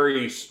a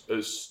very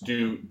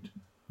astute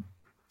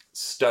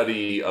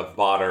study of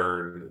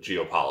modern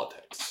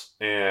geopolitics.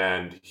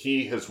 And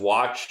he has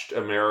watched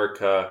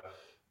America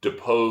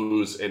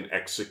depose and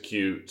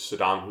execute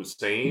Saddam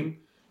Hussein.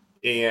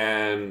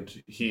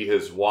 And he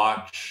has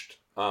watched,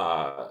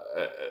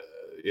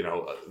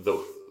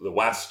 the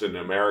West and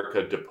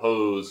America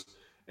depose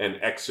and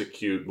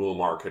execute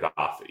Muammar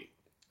Gaddafi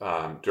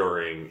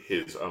during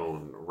his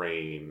own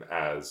reign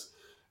as,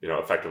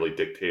 effectively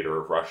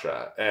dictator of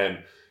Russia.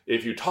 And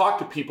if you talk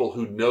to people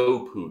who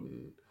know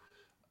Putin,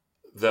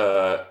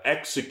 the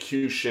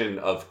execution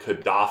of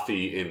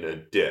Gaddafi in a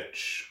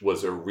ditch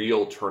was a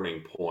real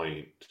turning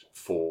point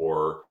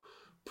for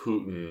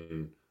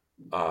Putin,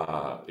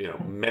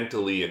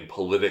 mentally and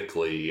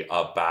politically,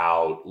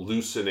 about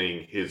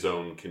loosening his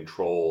own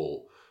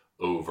control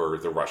over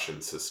the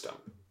Russian system.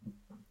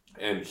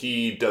 And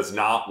he does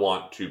not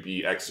want to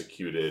be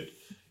executed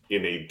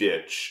in a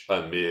ditch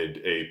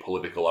amid a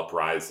political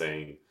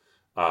uprising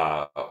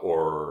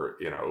or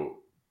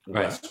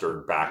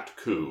Western-backed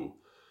coup.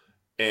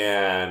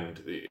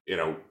 And,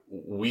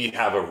 we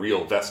have a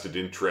real vested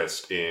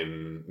interest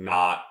in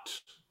not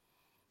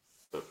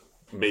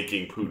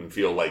making Putin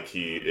feel like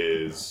he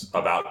is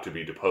about to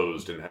be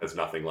deposed and has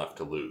nothing left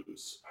to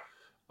lose.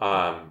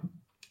 At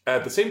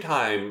the same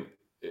time,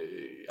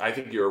 I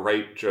think you're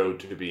right, Joe,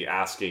 to be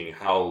asking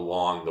how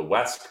long the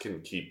West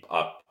can keep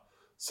up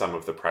some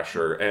of the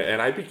pressure.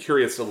 And I'd be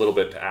curious a little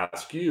bit to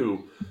ask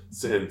you,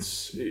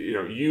 since,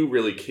 you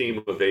really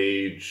came of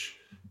age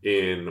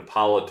in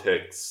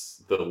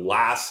politics the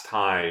last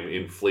time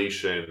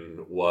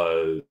inflation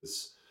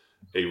was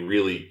a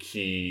really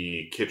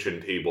key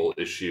kitchen table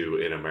issue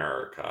in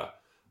America.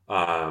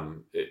 I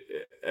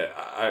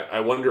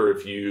wonder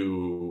if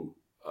you,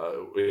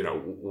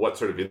 what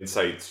sort of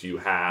insights you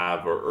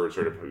have or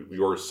sort of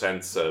your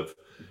sense of,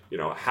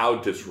 how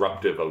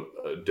disruptive a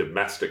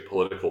domestic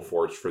political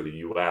force for the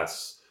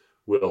U.S.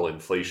 will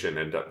inflation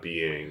end up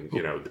being,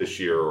 this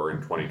year or in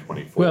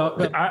 2024?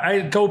 Well, I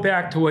go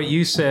back to what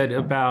you said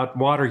about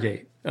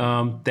Watergate,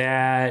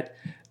 that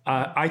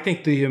I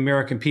think the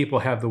American people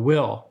have the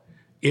will.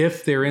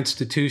 If their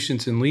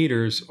institutions and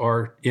leaders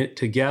are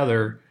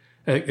together,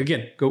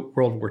 again, go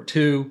World War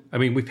II. I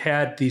mean, we've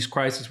had these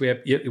crises.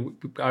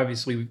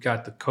 Obviously we've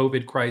got the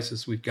COVID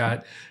crisis. We've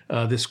got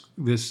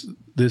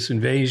this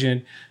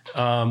invasion.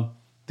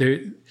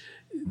 The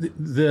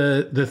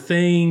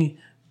thing.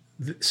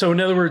 So in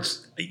other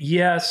words,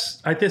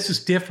 yes, this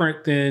is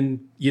different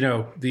than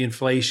the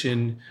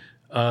inflation.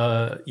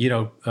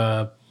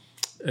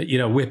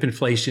 Whip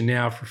inflation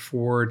now for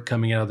Ford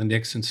coming out of the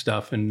Nixon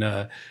stuff and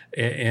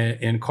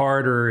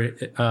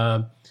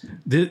Carter.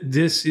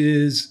 This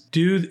is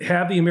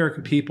have the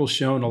American people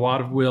shown a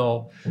lot of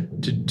will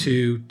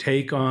to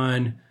take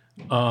on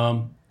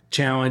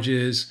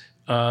challenges,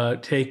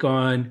 take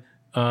on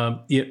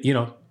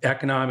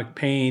economic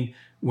pain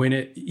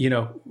when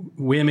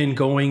women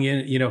going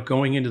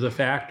into the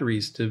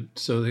factories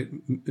so that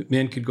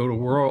men could go to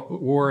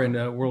war in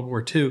World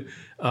War II.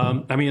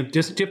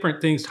 Just different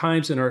things,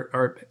 times in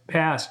our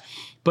past.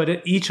 But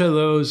at each of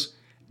those,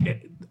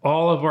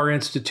 all of our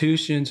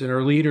institutions and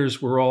our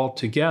leaders were all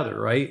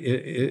together, right?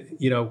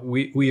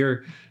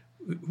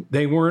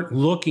 They weren't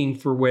looking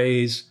for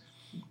ways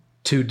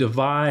to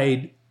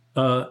divide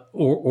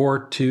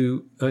or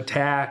to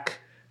attack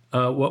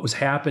what was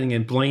happening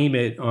and blame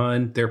it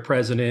on their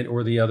president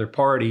or the other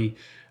party.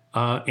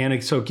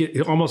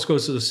 It almost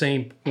goes to the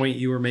same point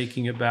you were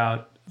making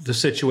about the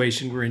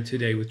situation we're in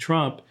today with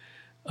Trump.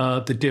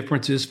 The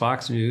difference is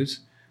Fox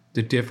News.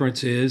 The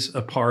difference is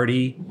a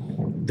party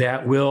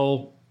that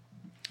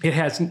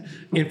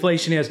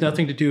inflation has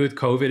nothing to do with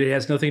COVID. It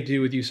has nothing to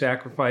do with you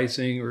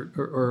sacrificing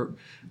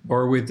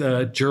or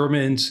with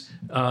Germans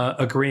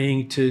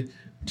agreeing to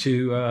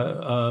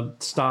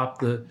stop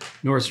the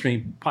Nord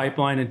Stream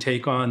pipeline and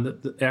take on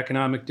the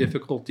economic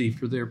difficulty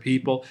for their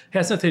people. It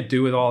has nothing to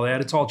do with all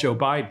that. It's all Joe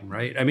Biden,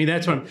 right? I mean,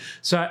 that's what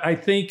I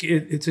think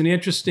it's an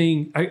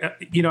interesting,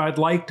 I'd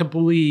like to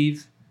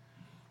believe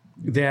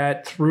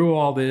that through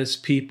all this,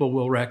 people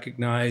will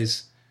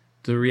recognize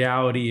the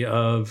reality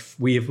of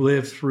we have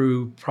lived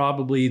through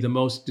probably the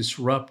most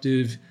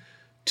disruptive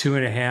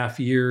 2.5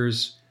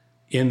 years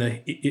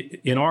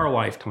in our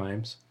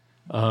lifetimes.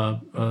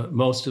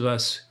 Most of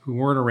us who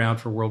weren't around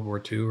for World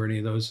War II or any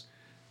of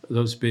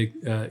those big,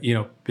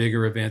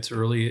 bigger events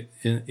early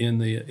in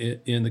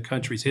the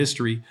country's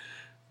history,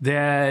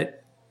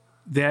 that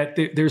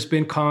there's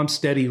been calm,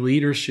 steady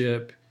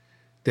leadership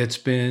that's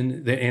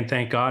been, and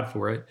thank God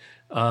for it,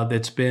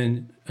 that's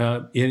been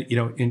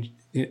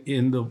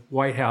in the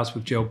White House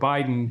with Joe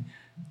Biden,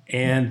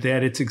 and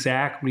that it's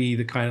exactly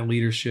the kind of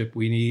leadership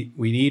we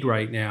need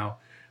right now,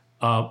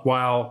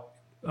 while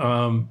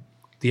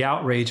the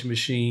outrage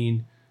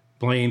machine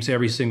blames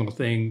every single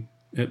thing,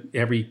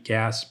 every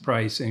gas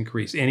price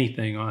increase,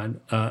 anything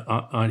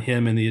on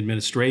him and the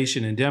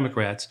administration and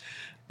Democrats.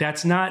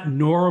 That's not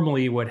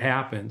normally what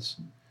happens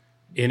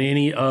in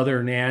any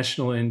other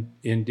national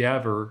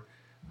endeavor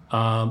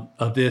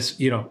of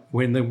this,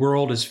 when the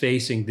world is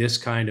facing this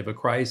kind of a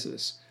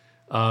crisis,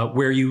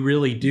 where you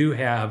really do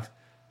have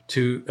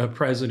a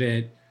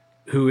president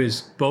who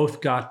has both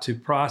got to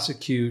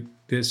prosecute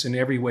this in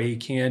every way he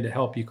can to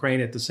help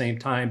Ukraine, at the same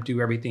time do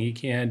everything he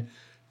can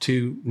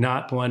to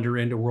not blunder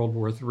into World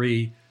War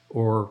III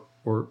or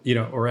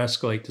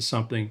escalate to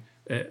something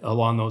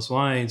along those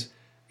lines.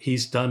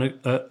 He's done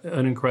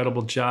an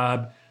incredible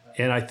job,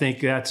 and I think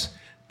that's.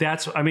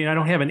 I mean, I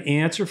don't have an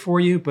answer for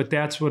you, but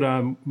that's what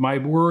my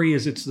worry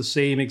is. It's the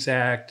same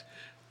exact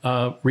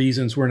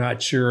reasons we're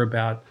not sure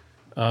about,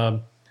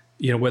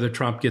 whether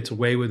Trump gets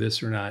away with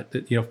this or not.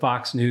 That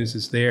Fox News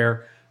is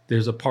there.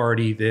 There's a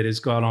party that has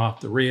gone off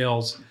the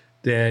rails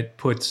that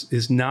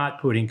is not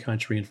putting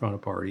country in front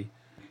of party.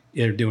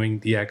 They're doing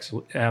the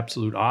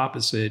absolute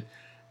opposite.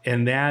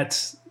 And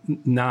that's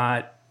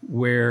not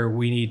where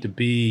we need to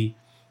be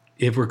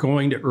if we're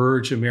going to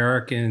urge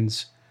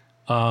Americans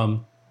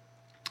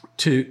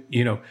to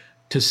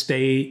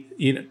stay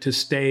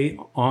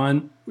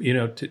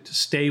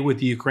with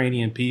the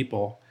Ukrainian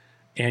people.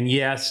 And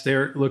yes,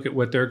 look at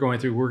what they're going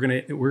through.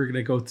 We're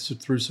gonna go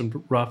through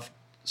some rough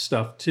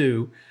stuff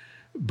too,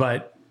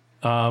 but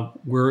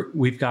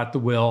we've got the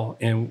will,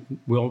 and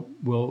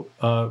we'll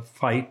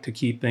fight to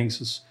keep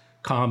things as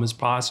calm as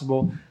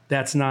possible.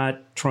 That's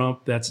not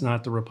Trump. That's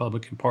not the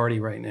Republican Party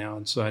right now,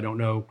 and so I don't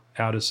know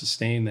how to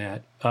sustain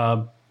that.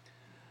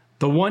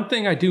 The one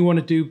thing I do want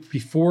to do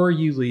before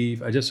you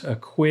leave, just a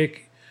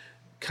quick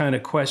kind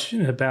of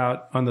question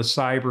about on the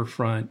cyber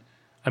front.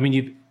 I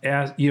mean,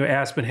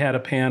 Aspen had a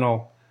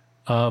panel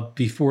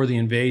before the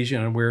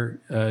invasion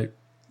where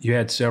you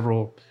had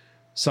several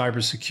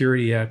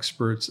cybersecurity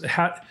experts.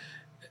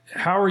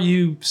 How are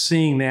you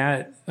seeing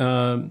that?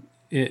 And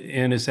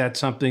is that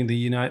something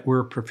that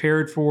we're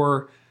prepared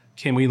for?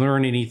 Can we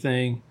learn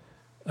anything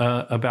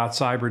about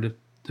cyber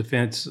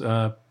defense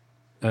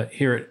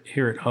here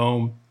at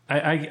home?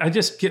 I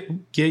just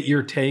get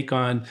your take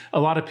on. A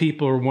lot of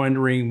people are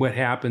wondering what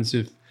happens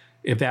if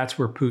that's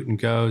where Putin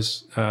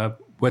goes.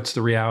 What's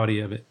the reality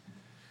of it?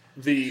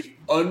 The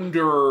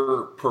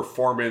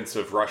underperformance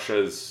of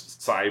Russia's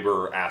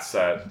cyber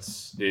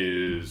assets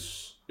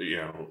is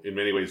in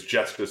many ways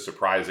just as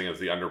surprising as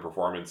the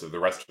underperformance of the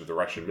rest of the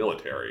Russian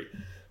military.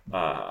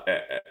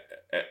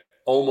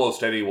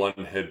 Almost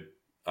anyone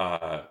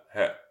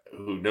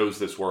who knows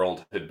this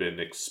world had been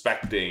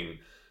expecting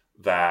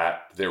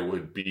that there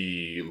would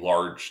be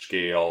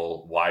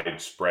large-scale,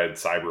 widespread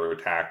cyber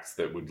attacks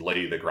that would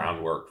lay the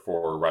groundwork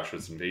for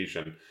Russia's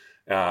invasion.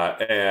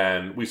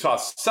 And we saw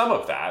some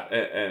of that.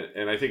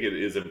 And I think it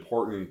is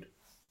important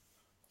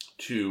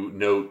to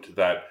note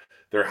that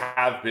there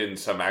have been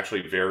some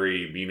actually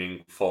very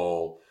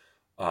meaningful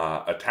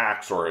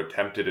attacks or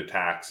attempted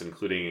attacks,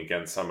 including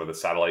against some of the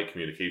satellite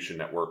communication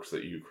networks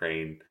that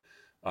Ukraine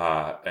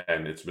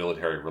and its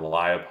military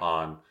rely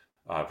upon,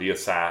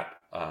 Viasat,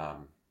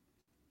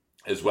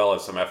 as well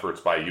as some efforts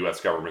by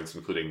U.S. governments,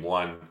 including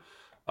one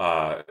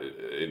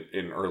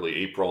in early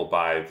April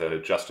by the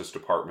Justice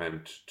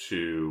Department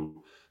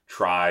to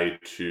try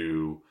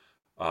to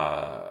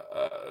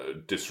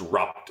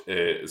disrupt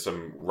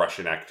some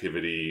Russian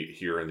activity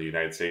here in the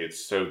United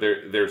States. So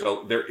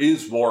there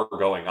is more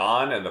going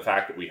on, and the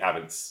fact that we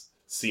haven't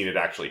seen it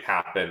actually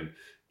happen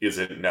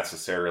isn't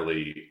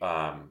necessarily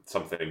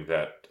something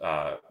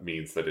that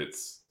means that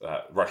it's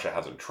Russia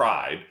hasn't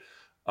tried.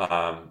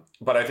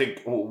 But I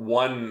think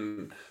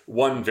one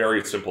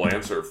very simple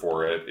answer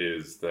for it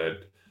is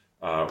that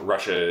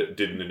Russia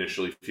didn't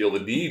initially feel the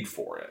need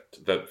for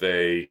it, that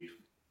they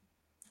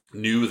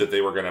knew that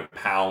they were going to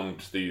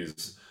pound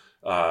these,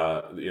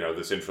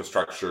 this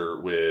infrastructure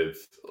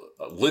with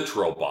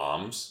literal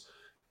bombs,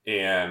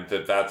 and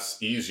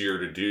that's easier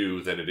to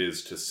do than it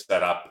is to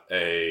set up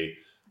a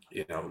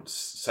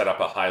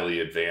highly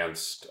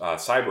advanced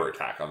cyber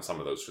attack on some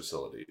of those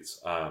facilities.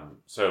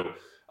 So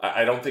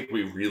I don't think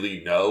we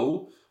really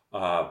know,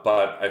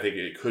 but I think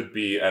it could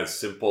be as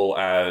simple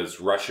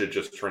as Russia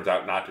just turns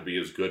out not to be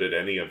as good at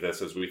any of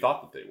this as we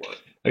thought that they were.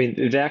 I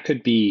mean, that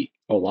could be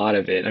a lot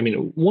of it. I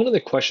mean, one of the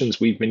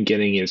questions we've been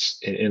getting is,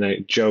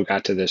 and Joe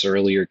got to this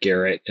earlier,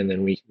 Garrett, and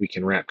then we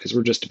can wrap because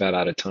we're just about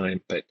out of time,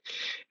 but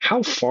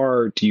how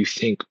far do you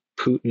think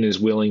Putin is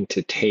willing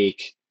to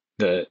take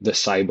the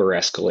cyber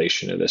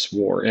escalation of this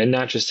war, and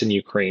not just in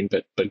Ukraine,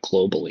 but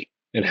globally?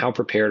 And how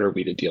prepared are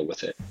we to deal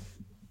with it?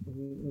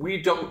 We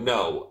don't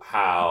know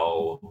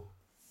how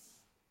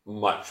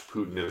much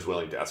Putin is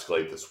willing to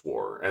escalate this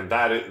war, and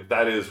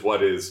that is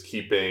what is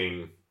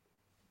keeping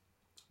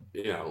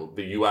the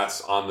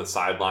U.S. on the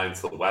sidelines,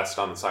 the West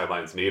on the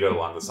sidelines, NATO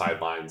on the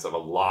sidelines of a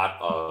lot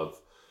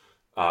of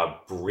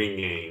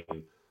bringing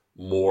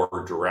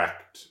more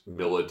direct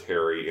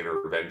military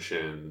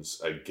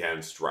interventions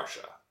against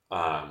Russia.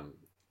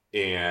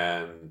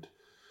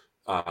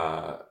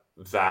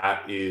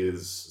 That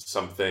is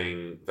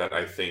something that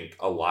I think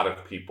a lot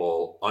of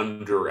people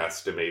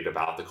underestimate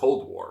about the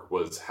Cold War,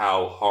 was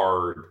how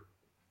hard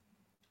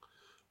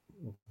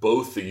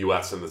both the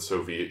U.S. and the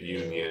Soviet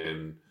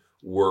Union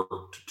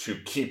worked to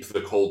keep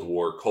the Cold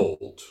War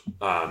cold,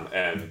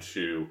 and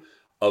to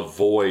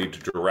avoid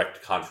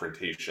direct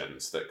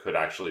confrontations that could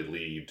actually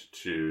lead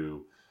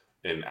to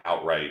an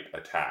outright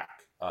attack,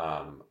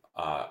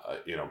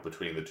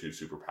 between the two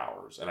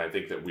superpowers. And I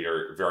think that we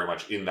are very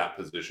much in that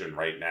position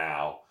right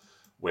now,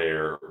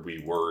 where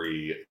we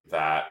worry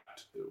that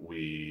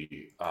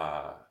we,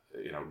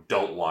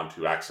 don't want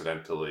to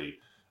accidentally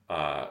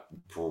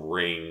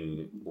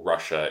bring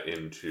Russia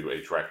into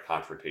a direct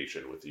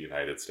confrontation with the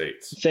United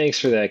States. Thanks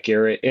for that,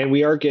 Garrett. And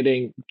we are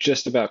getting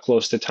just about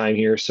close to time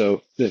here.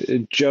 So,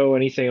 Joe,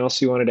 anything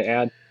else you wanted to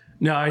add?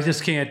 No, I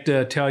just can't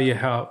tell you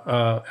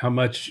how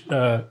much,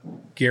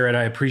 Garrett,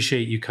 I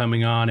appreciate you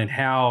coming on, and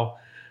how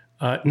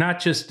not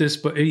just this,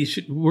 but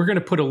we're going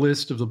to put a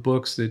list of the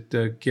books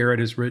that Garrett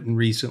has written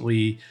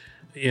recently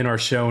in our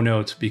show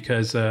notes,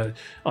 because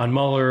on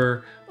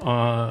Mueller,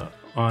 on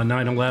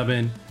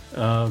 9/11,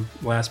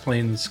 Last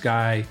Plane in the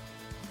Sky,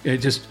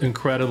 just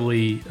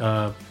incredibly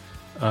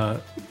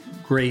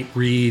great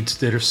reads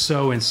that are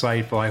so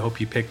insightful. I hope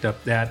you picked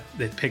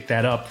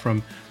that up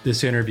from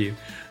this interview.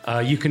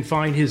 You can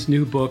find his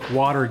new book,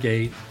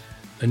 Watergate,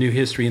 A New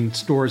History, in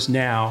stores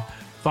now.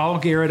 Follow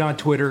Garrett on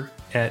Twitter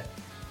at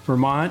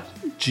Vermont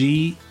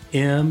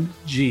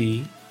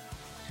GMG,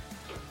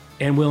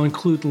 and we'll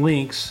include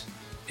links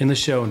in the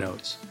show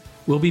notes.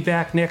 We'll be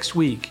back next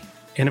week.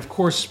 And of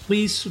course,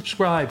 please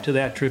subscribe to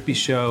That Trippy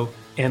Show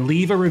and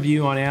leave a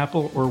review on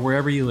Apple or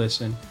wherever you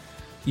listen.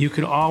 You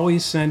can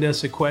always send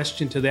us a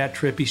question to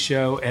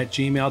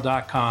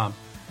thattrippyshow@gmail.com,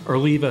 or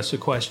leave us a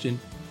question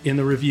in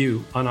the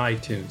review on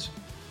iTunes.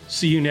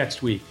 See you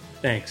next week.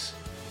 Thanks.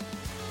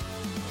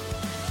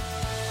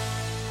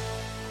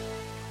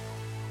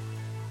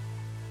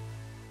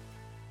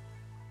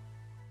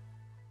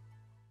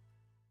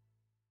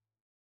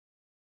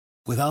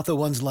 Without the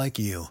ones like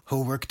you,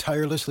 who work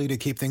tirelessly to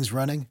keep things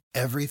running,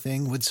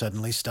 everything would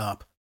suddenly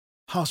stop.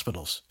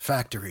 Hospitals,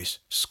 factories,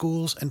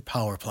 schools, and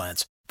power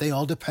plants, they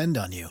all depend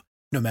on you.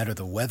 No matter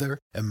the weather,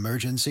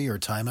 emergency, or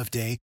time of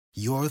day,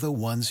 you're the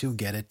ones who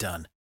get it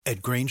done.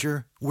 At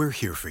Grainger, we're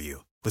here for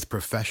you with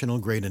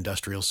professional-grade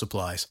industrial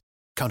supplies.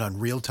 Count on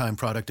real-time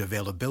product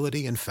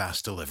availability and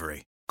fast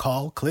delivery.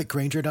 Call, click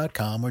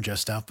Grainger.com, or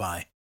just stop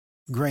by.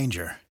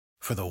 Grainger,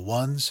 for the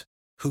ones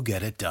who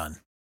get it done.